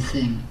one more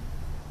thing.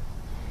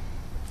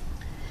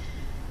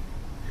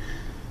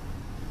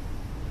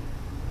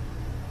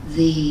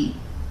 The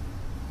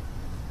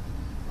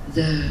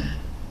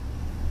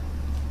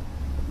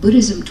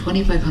Buddhism,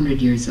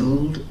 2,500 years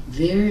old,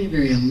 very,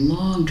 very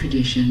long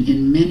tradition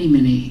in many,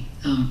 many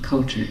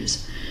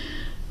cultures.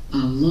 A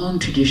long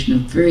tradition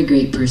of very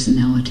great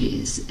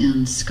personalities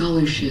and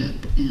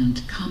scholarship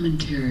and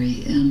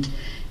commentary and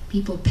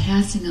people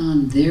passing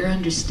on their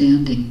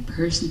understanding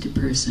person to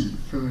person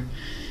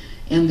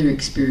and their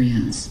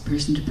experience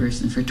person to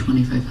person for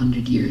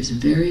 2,500 years.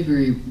 Very,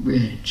 very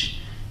rich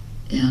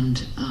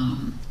and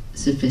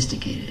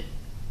sophisticated.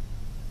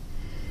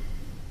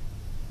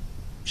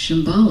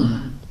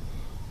 Shambhala,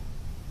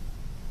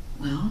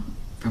 well,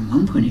 from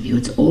one point of view,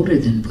 it's older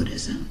than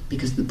Buddhism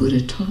because the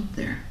Buddha taught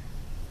there.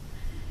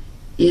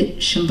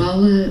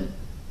 Shambhala,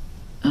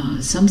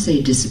 some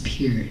say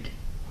disappeared.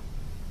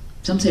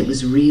 Some say it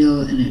was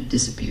real and it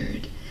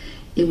disappeared.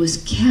 It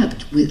was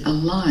kept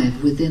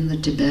alive within the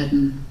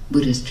Tibetan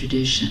Buddhist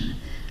tradition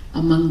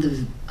among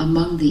the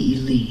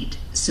elite.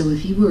 So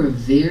if you were a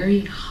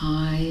very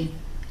high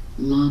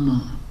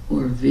lama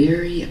or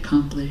very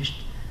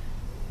accomplished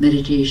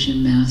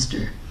meditation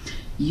master,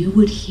 you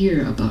would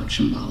hear about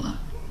Shambhala.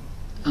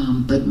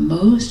 But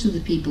most of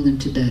the people in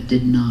Tibet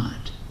did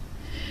not.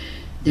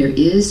 There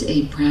is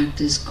a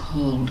practice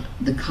called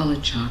the Kala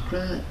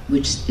Chakra,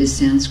 which is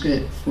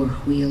Sanskrit for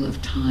wheel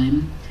of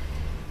time.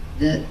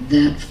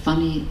 That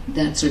funny,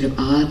 that sort of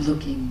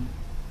odd-looking,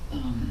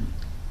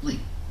 like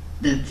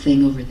that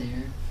thing over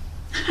there.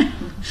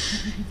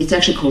 It's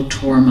actually called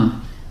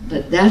Torma,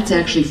 but that's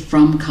actually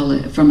from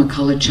a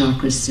Kala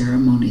Chakra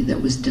ceremony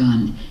that was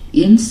done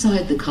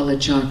inside the Kala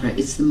Chakra.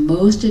 It's the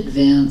most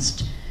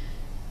advanced.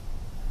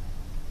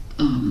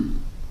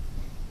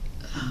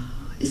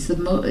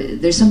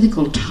 There's something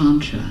called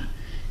Tantra.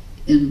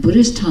 In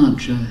Buddhist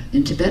Tantra,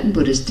 in Tibetan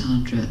Buddhist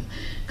Tantra,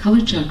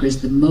 Kala Chakra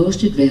is the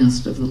most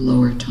advanced of the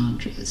lower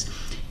Tantras.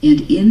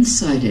 And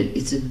inside it,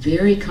 it's a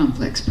very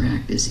complex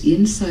practice.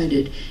 Inside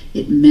it,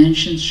 it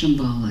mentions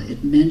Shambhala.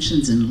 It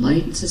mentions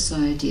enlightened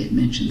society. It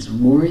mentions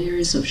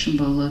warriors of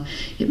Shambhala.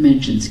 It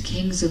mentions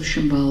kings of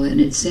Shambhala. And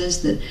it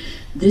says that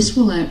this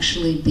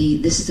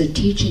is a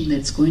teaching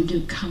that's going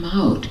to come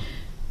out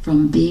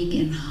from being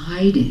in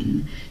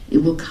hiding.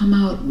 It will come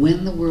out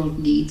when the world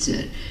needs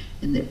it,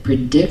 and it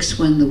predicts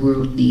when the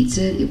world needs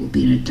it. It will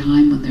be in a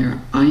time when there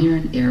are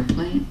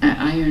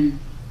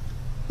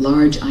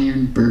large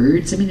iron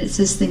birds. I mean, it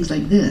says things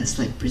like this,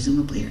 like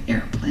presumably are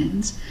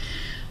airplanes,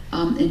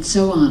 and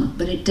so on.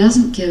 But it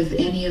doesn't give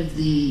any of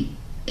the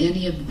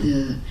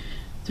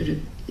sort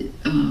of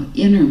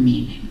inner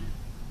meaning.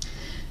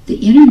 The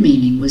inner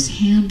meaning was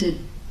handed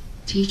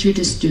teacher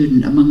to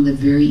student among the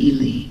very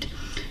elite.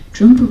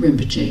 Trungpa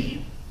Rinpoche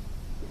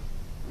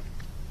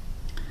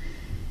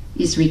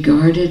is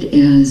regarded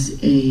as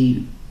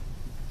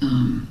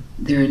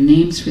there are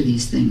names for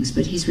these things,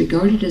 but he's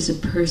regarded as a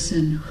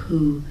person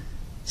who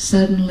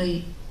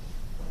suddenly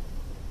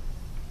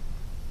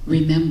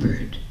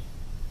remembered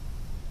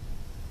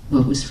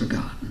what was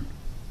forgotten,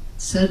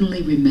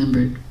 suddenly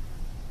remembered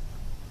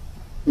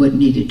what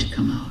needed to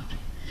come out.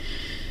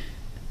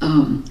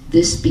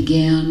 This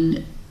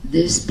began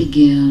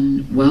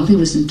while he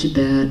was in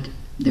Tibet.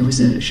 There was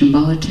a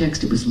Shambhala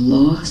text. It was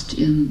lost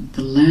in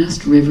the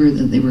last river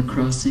that they were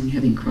crossing,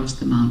 having crossed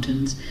the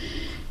mountains.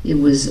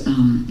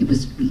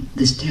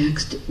 This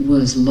text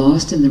was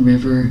lost in the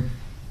river,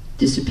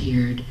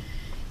 disappeared.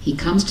 He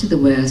comes to the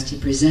West. He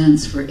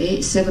presents for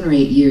 7 or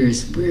 8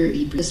 years.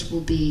 This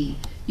will be,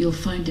 you'll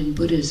find in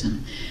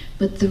Buddhism.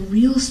 But the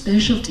real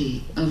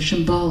specialty of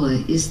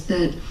Shambhala is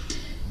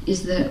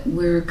that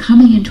we're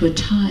coming into a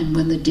time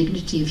when the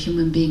dignity of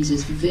human beings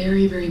is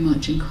very, very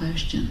much in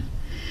question.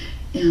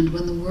 And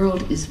when the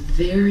world is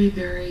very,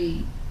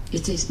 very,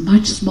 it's a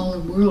much smaller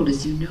world,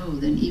 as you know,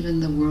 than even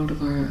the world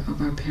of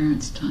our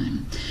parents'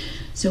 time.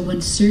 So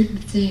when certain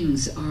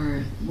things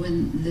are,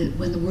 when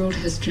the world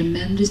has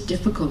tremendous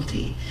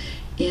difficulty,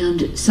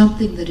 and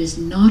something that is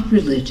not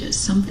religious,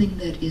 something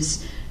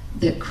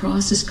that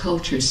crosses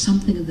cultures,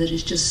 something that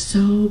is just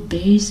so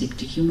basic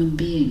to human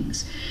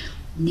beings,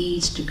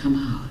 needs to come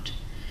out.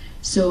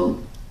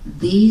 So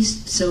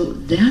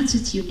that's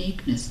its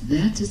uniqueness,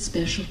 that's its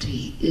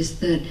specialty, is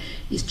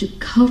to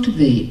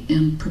cultivate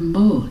and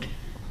promote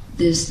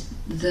the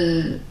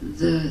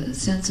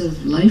sense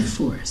of life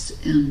force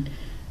and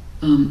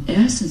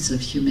essence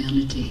of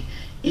humanity,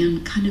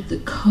 and kind of the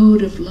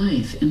code of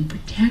life, and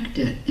protect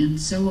it, and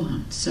so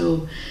on.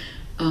 So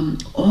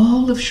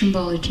all of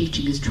Shambhala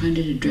teaching is trying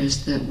to address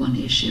that one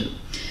issue.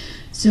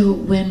 So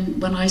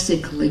when I say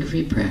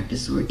calligraphy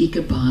practice, or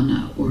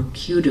ikebana, or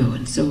kyudo,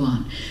 and so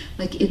on,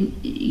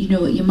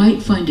 you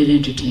might find it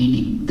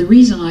entertaining. The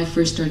reason I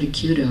first started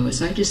kyudo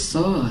is I just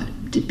saw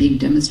it being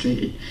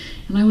demonstrated,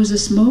 and I was a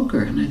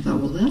smoker, and I thought,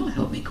 well, that'll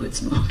help me quit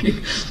smoking,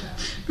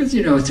 because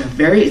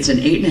it's an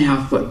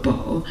 8.5 foot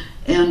bow,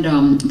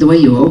 and the way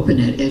you open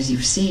it, as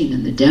you've seen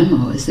in the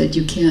demo, is that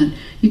you can't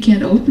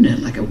open it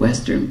like a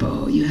Western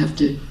bow. You have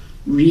to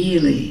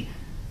really,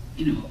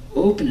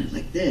 open it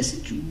like this,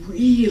 and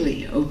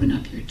really open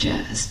up your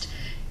chest.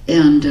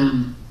 And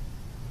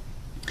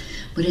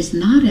but it's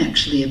not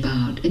actually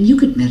about, and you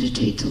could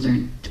meditate to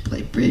learn to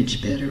play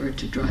bridge better, or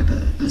to drive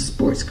a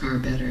sports car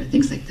better,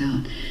 things like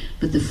that.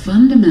 But the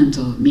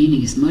fundamental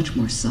meaning is much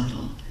more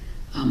subtle,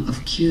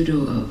 of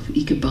kyudo, of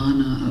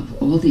ikebana,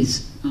 of all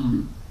these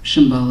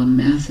Shambhala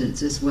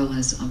methods, as well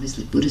as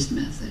obviously Buddhist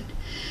method.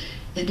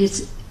 And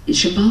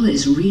Shambhala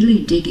is really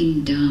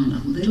digging down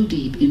a little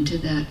deep into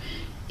that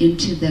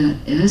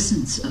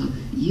essence of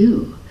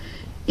you.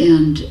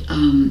 And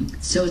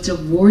so it's a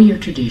warrior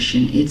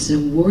tradition. It's a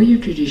warrior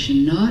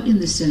tradition not in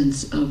the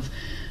sense of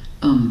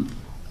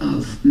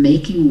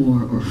making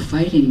war or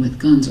fighting with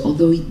guns,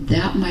 although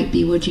that might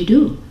be what you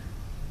do.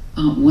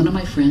 One of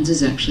my friends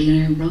is actually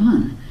in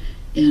Iran,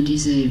 and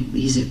he's a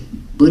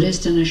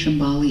Buddhist and a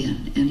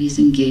Shambhalian, and he's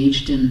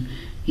engaged in,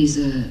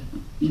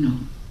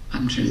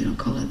 I'm sure they don't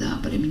call it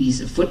that, but I mean,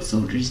 he's a foot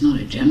soldier. He's not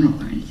a general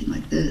or anything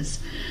like this.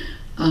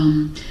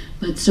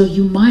 But so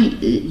you might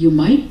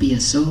be a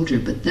soldier,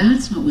 but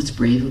that's not what's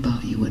brave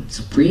about you. What's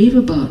brave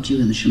about you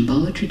in the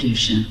Shambhala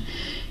tradition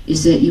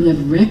is that you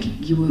have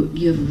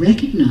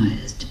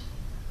recognized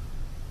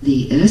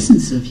the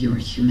essence of your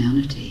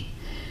humanity,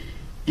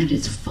 and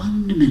it's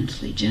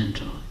fundamentally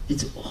gentle.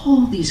 It's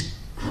all these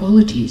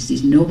qualities,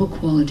 these noble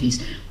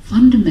qualities.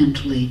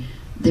 Fundamentally,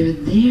 they're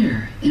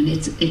there, and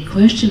it's a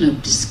question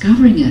of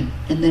discovering it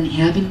and then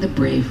having the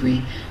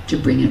bravery to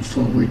bring it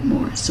forward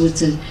more. So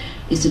it's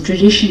a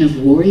tradition of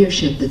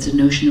warriorship that's a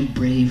notion of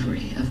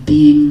bravery, of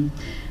being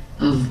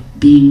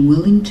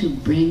willing to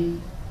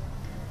bring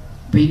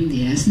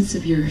the essence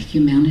of your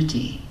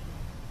humanity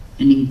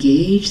and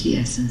engage the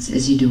essence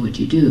as you do what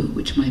you do,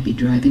 which might be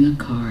driving a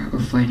car or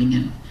fighting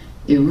in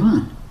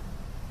Iran.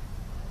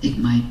 It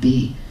might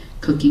be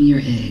cooking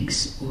your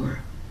eggs, or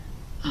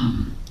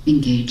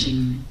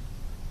engaging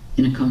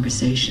in a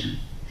conversation.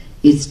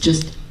 It's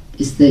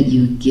that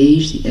you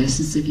engage the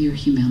essence of your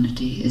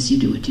humanity as you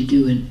do what you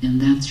do, and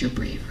that's your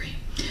bravery.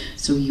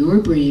 So your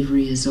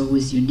bravery is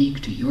always unique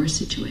to your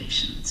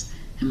situations,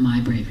 and my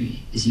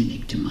bravery is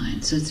unique to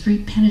mine. So it's very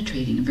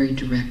penetrating and very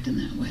direct in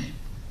that way.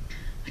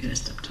 I gotta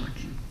stop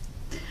talking.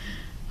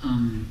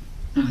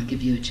 I'll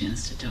give you a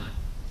chance to talk.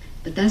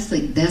 But that's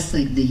like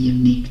the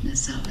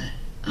uniqueness of it,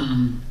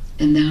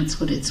 and that's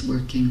what it's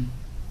working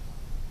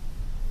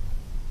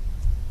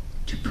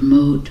to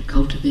promote, to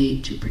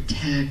cultivate, to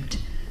protect.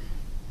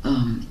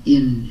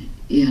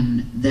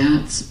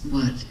 That's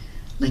what,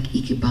 like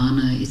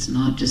ikebana, it's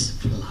not just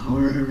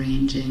flower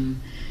arranging.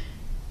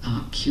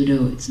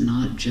 Kyudo, it's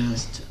not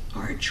just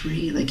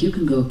archery. Like you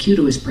can go,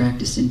 kyudo is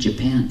practiced in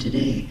Japan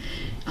today.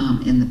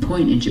 And the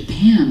point in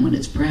Japan when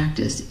it's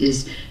practiced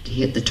is to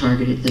hit the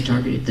target, hit the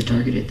target, hit the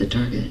target, hit the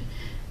target.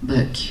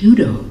 But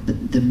kyudo,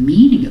 the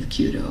meaning of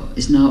kyudo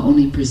is not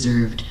only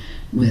preserved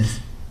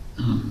with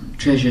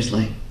treasures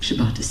like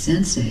Shibata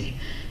Sensei,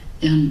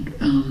 and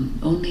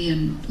only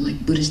in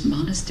like Buddhist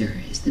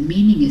monasteries. The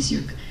meaning is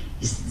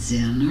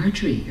Zen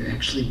archery. You're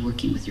actually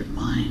working with your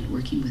mind,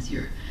 working with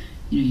your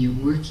you're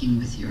working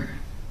with your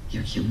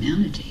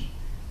humanity,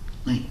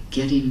 like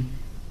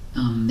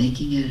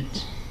making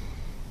it,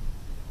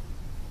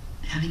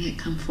 having it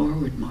come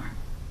forward more.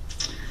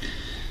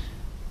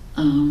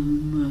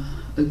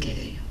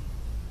 Okay,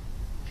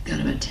 I've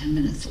got about 10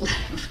 minutes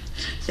left,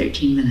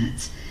 13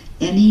 minutes.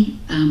 Any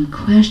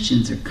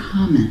questions or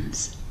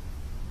comments?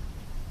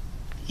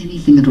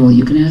 Anything at all?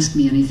 You can ask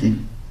me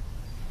anything.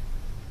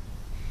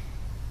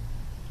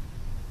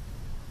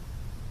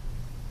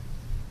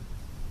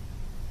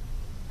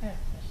 I have a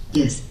question.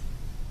 Yes.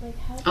 Like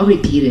how I'll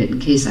repeat it in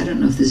case, I don't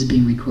know if this is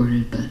being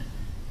recorded, but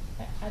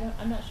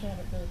I'm not sure how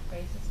to really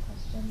phrase this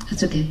question.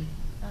 that's okay.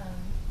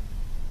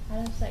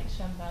 How does like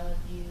Shambhala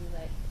view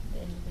like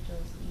the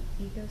individual's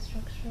ego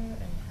structure,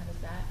 and how does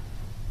that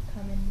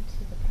come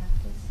into the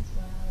practice as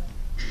well?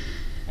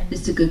 And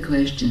It's a good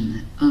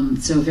question.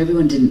 So if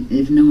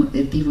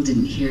people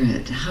didn't hear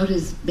it, how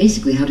does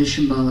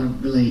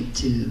Shambhala relate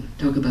to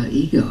talk about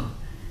ego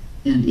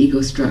and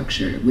ego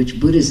structure, which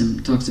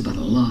Buddhism talks about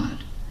a lot?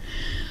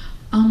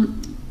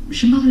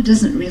 Shambhala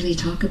doesn't really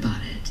talk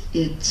about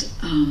it.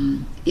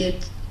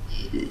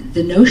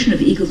 The notion of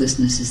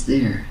egolessness is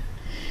there,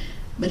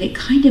 but it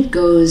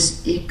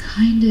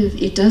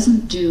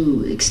doesn't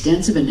do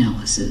extensive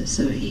analysis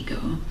of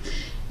ego.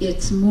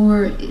 It's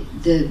more,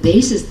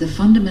 the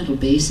fundamental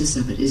basis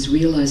of it is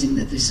realizing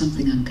that there's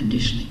something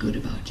unconditionally good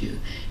about you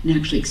and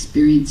actually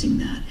experiencing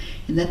that.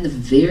 And then the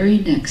very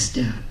next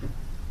step,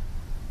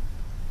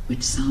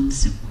 which sounds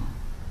simple,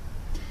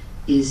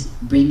 is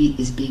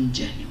being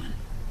genuine,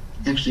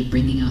 actually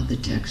bringing out the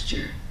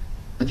texture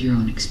of your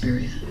own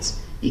experience,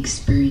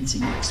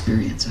 experiencing your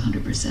experience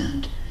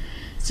 100%.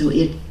 So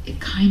it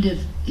kind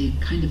of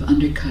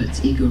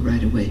undercuts ego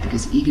right away,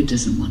 because ego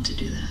doesn't want to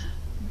do that.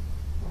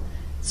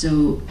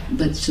 So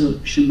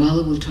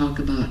Shambhala will talk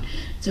about,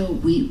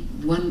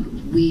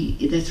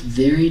 that's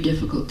very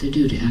difficult to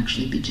do, to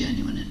actually be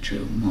genuine and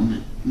true,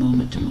 moment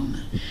to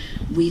moment.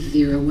 We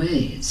veer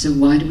away. So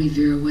why do we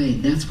veer away?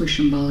 That's where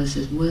Shambhala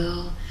says,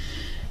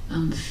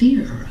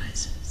 fear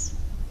arises.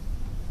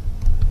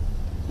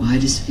 Why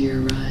does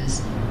fear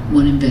arise?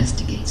 One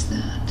investigates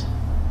that.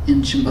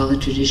 In Shambhala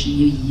tradition,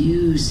 you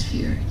use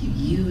fear,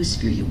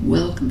 you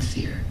welcome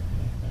fear,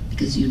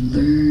 because you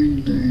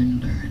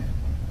learn.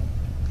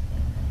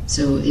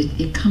 So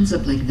it comes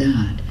up like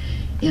that.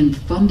 And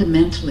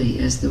fundamentally,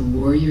 as the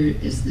warrior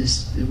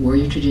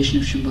tradition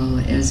of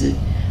Shambhala, as it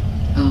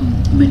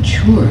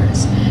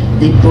matures,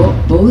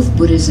 both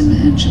Buddhism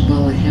and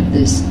Shambhala have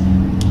the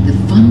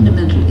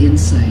fundamental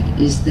insight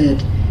is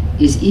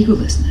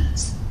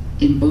egolessness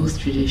in both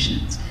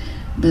traditions,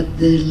 but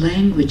the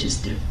language is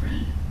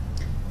different.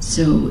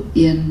 So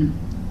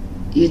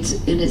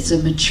it's a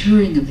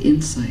maturing of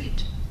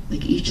insight.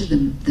 Like each of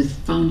them, the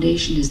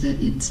foundation is that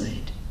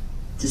insight.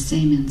 It's the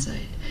same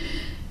insight.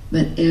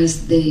 But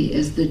as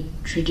the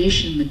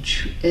tradition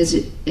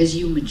as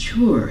you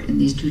mature in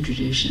these two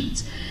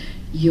traditions,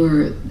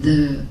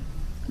 the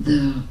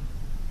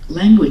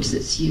language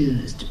that's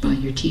used by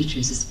your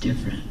teachers is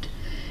different.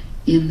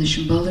 In the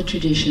Shambhala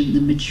tradition,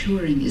 the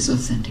maturing is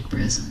authentic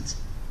presence.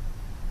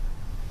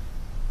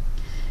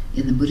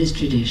 In the Buddhist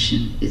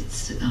tradition,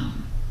 it's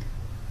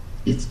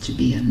to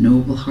be a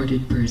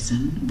noble-hearted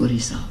person,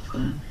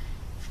 bodhisattva,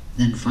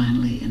 then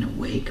finally an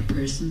awake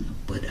person, a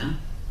Buddha,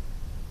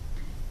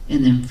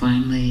 and then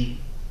finally,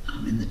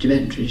 in the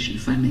Tibetan tradition,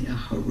 finally a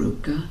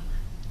Haruka,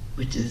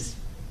 which is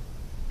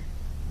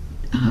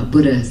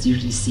Buddha is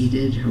usually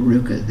seated.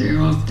 Haruka,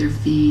 they're off their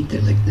feet,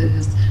 they're like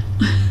this.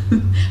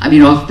 I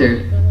mean, off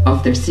their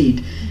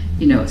seat,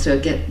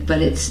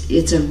 but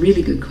it's a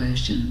really good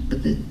question.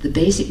 But the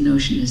basic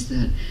notion is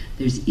that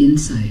there's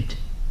insight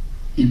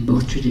in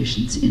both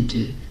traditions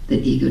into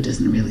that ego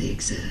doesn't really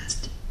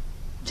exist.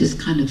 It's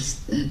kind of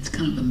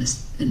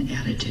an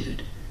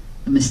attitude,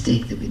 a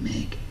mistake that we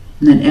make,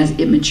 and then as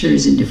it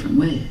matures in different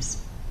ways.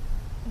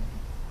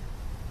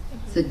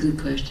 It's a good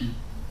question.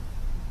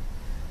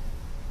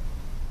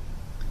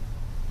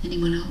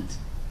 Anyone else?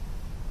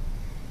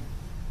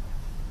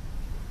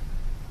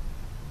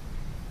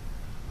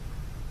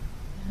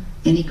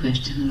 Any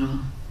question at all?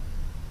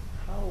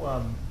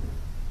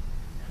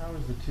 How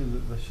is the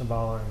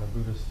Shambhala and the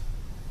Buddhist,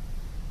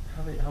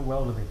 how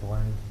well do they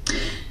blend?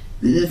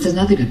 That's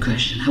another good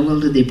question. How well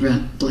do they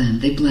blend?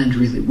 They blend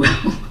really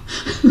well.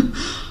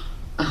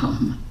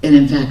 And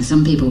in fact,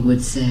 some people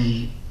would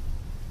say,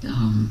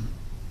 I'm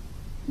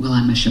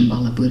a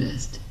Shambhala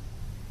Buddhist.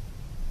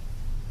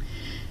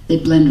 They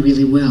blend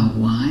really well.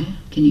 Why?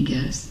 Can you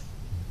guess?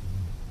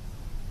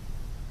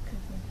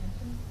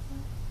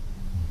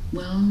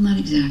 Well, not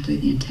exactly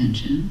the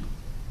intention.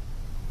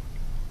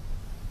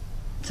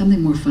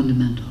 Something more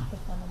fundamental.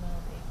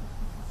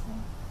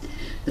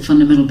 The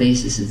fundamental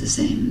basis is the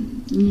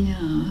same. Yeah.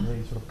 Are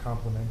they sort of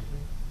complementary?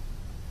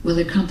 Well,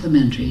 they're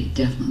complementary,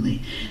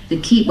 definitely. The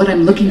key, what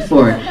I'm looking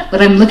for is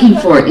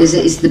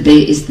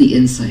the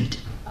insight.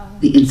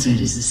 The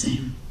insight is the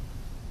same.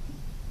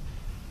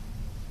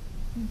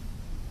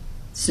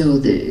 So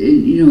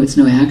it's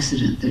no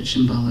accident that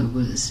Shambhala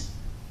was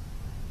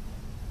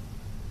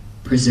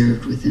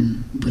preserved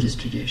within Buddhist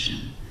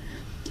tradition.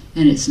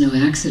 And it's no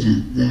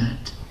accident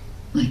that,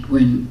 like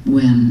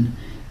when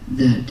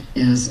that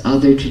as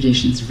other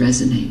traditions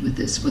resonate with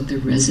this, what they're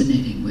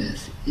resonating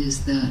with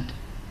is that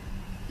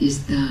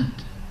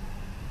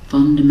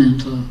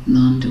fundamental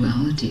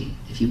non-duality,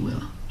 if you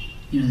will.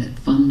 You know, that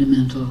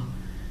fundamental,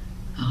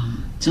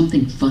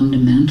 something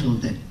fundamental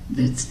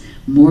that's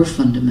more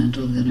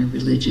fundamental than a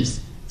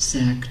religious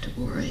sect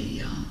or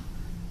a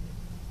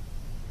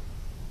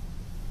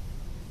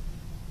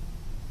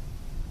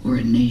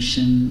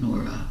nation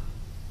or a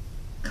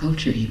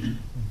culture even.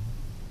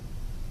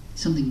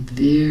 Something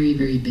very,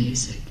 very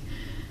basic.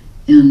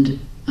 And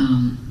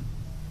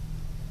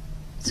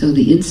so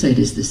the insight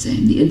is the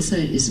same. The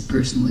insight is a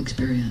personal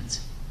experience.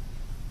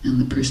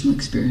 And the personal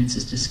experience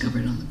is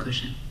discovered on the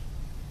cushion.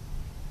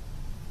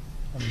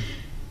 On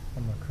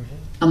the cushion?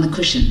 On the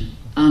cushion.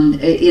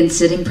 In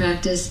sitting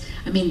practice.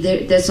 I mean,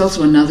 that's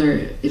also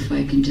another, if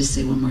I can just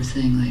say one more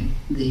thing, like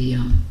the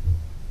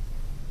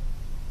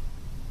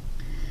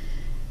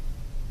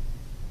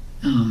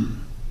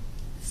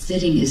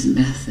sitting is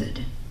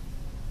method.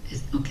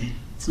 Okay,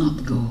 it's not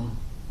the goal.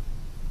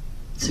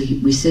 So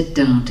we sit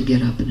down to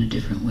get up in a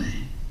different way.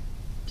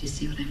 Do you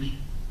see what I mean?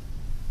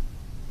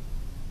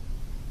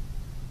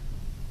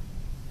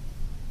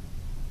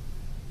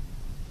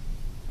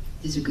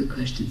 These are good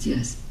questions,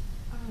 yes.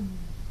 Can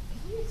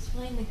you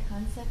explain the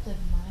concept of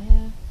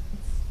Maya?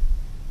 It's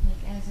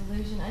like as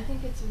illusion. I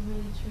think it's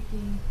really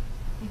tricky.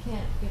 I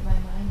can't get my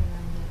mind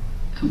around it,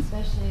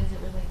 especially as it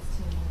relates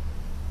to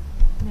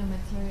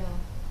material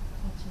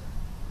culture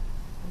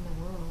in the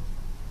world.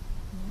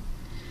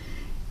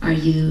 Are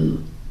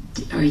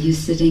you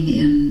sitting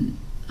in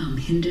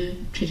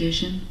Hindu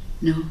tradition?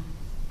 No?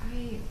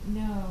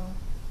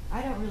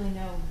 I don't really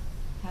know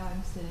how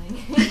I'm sitting.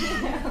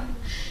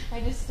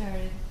 I just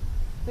started.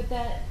 But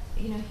that,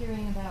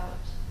 hearing about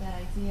that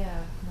idea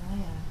of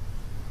Maya,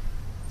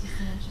 it's just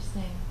an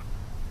interesting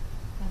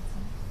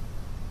concept.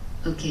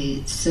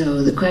 Okay,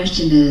 so the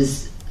question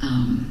is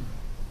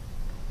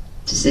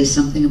to say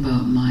something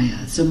about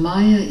Maya. So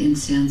Maya in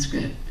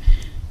Sanskrit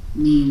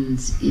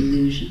means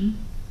illusion.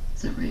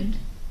 Is that right?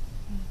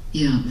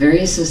 Yeah, very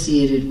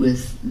associated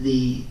with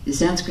the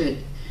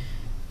Sanskrit.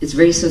 It's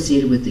very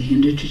associated with the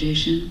Hindu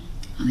tradition.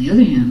 On the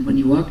other hand, when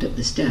you walked up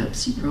the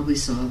steps, you probably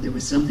saw there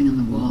was something on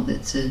the wall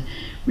that said,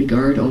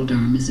 "Regard all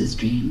dharmas as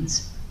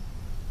dreams."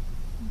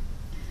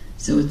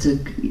 So so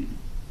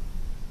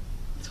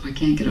I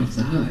can't get off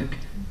the hook.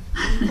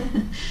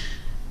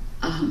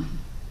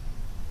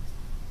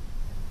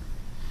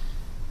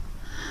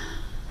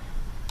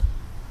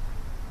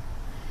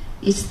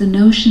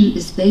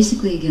 It's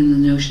basically again the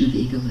notion of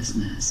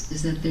egolessness,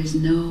 is that there's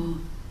no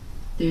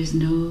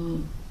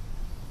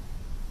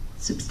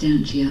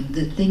substantiality,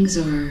 that things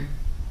are,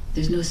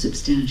 there's no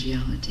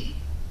substantiality.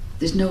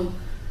 There's no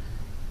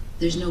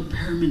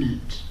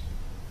permanence.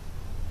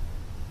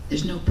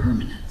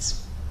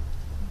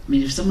 I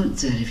mean, if someone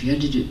said, if you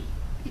had to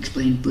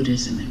explain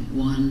Buddhism in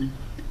one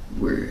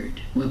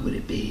word, what would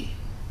it be?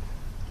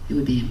 It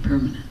would be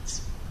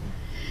impermanence.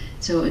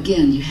 So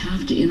again, you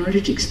have to, in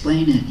order to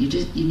explain it,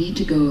 you need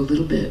to go a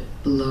little bit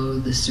below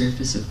the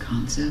surface of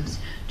concepts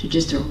to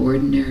just our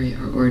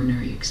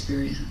ordinary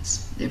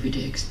experience,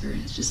 everyday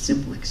experience, just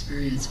simple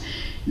experience.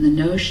 And the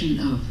notion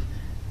of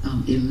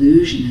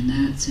illusion in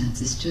that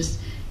sense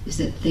is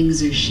that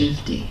things are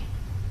shifty.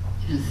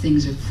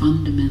 Things are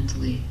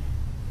fundamentally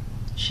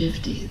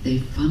shifty. They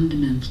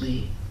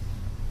fundamentally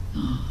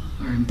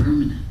are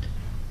impermanent.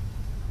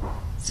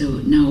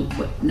 So now,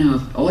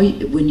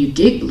 when you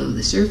dig below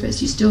the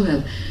surface, you still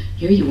have,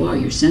 here you are,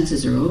 your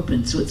senses are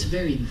open, so it's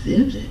very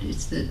vivid.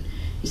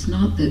 It's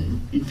not that,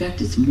 in fact,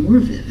 it's more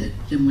vivid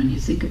than when you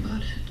think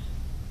about it.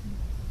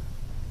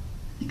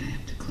 I think I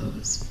have to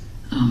close.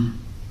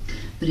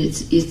 But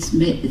it's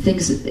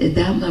things at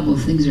that level.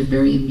 Things are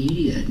very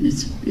immediate, and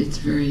it's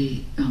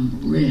very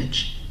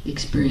rich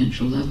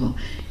experiential level.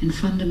 And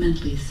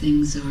fundamentally,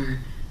 things are.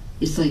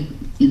 It's like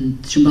in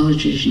Shambhala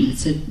tradition, it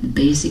said the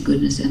basic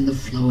goodness and the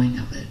flowing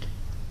of it.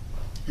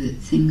 That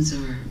things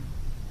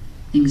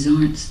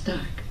aren't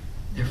stuck;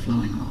 they're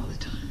flowing all the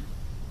time.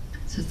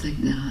 So it's like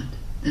that.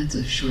 That's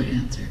a short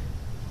answer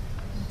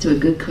to a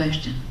good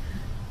question.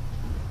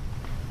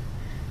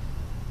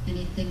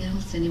 Anything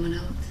else? Anyone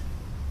else?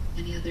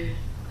 Any other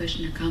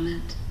question or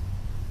comment?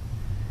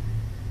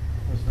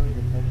 It was really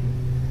good. Thank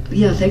you.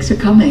 Yeah, thanks for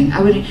coming.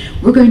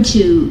 We're going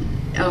to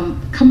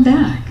come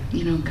back.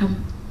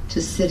 Come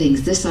to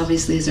sittings. This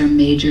obviously is our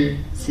major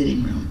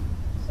sitting room.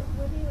 So,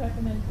 what do you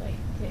recommend,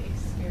 to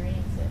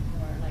experience it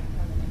more,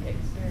 from an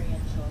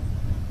experiential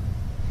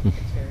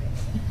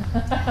experience?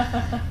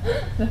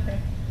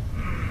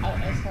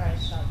 As far as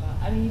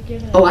Shambhala, I mean, you've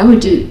given I would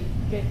do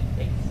good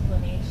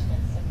explanation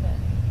and stuff, but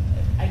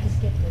I just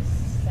get this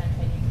sense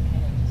I need to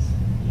kind of just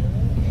feel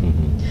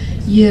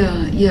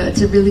it. Yeah,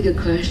 it's a really good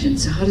question.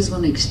 So how does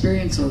one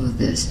experience all of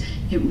this?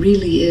 It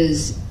really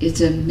is,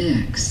 it's a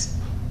mix.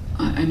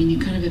 I mean, you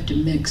kind of have to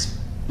mix.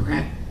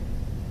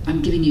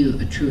 I'm giving you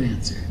a true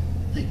answer,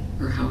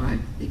 or how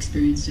I've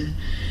experienced it.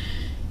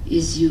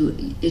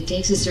 it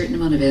takes a certain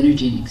amount of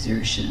energy and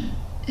exertion,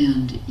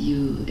 and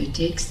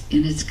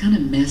it's kind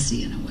of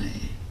messy in a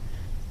way.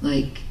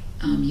 Like,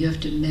 you have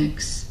to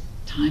mix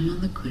time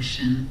on the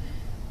cushion,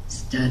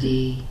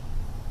 study,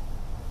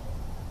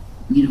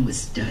 with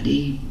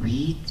study,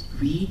 read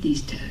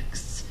these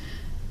texts,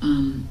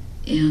 and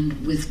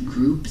with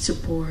group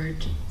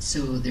support.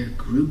 So there are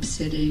group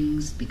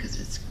sittings,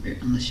 because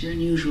unless you're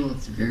unusual,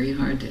 it's very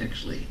hard to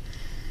actually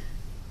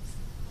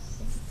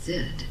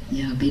sit,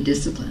 be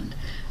disciplined.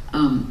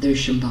 There's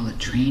Shambhala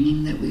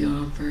training that we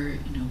offer,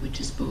 which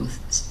is both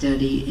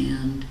study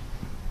and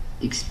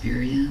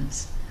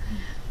experience.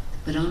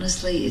 But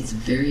honestly, it's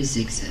very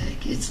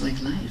zigzag. It's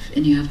like life,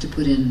 and you have to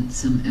put in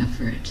some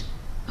effort.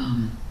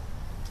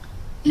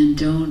 And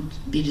don't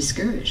be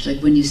discouraged.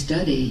 Like when you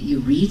study, you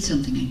read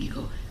something and you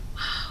go,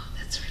 wow,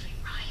 that's really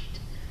right.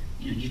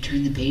 You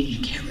turn the page,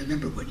 you can't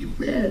remember what you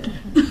read.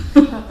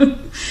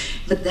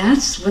 But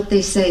that's what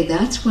they say,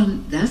 that's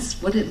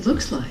what it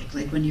looks like.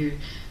 Like when you're,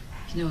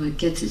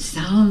 it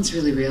sounds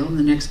really real, and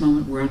the next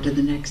moment we're on to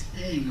the next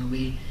thing, or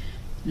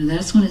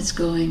that's when it's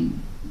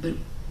going, but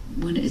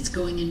when it's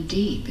going in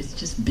deep, it's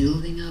just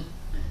building up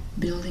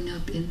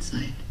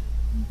insight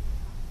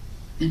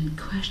and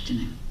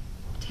questioning.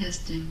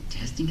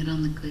 Testing it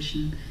on the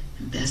cushion,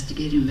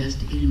 investigate.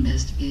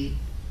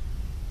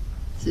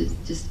 So it's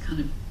just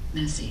kind of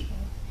messy.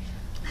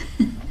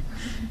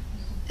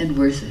 And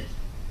worth it.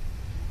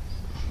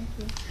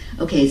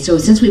 Okay, so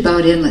since we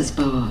bowed in, let's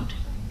bow out.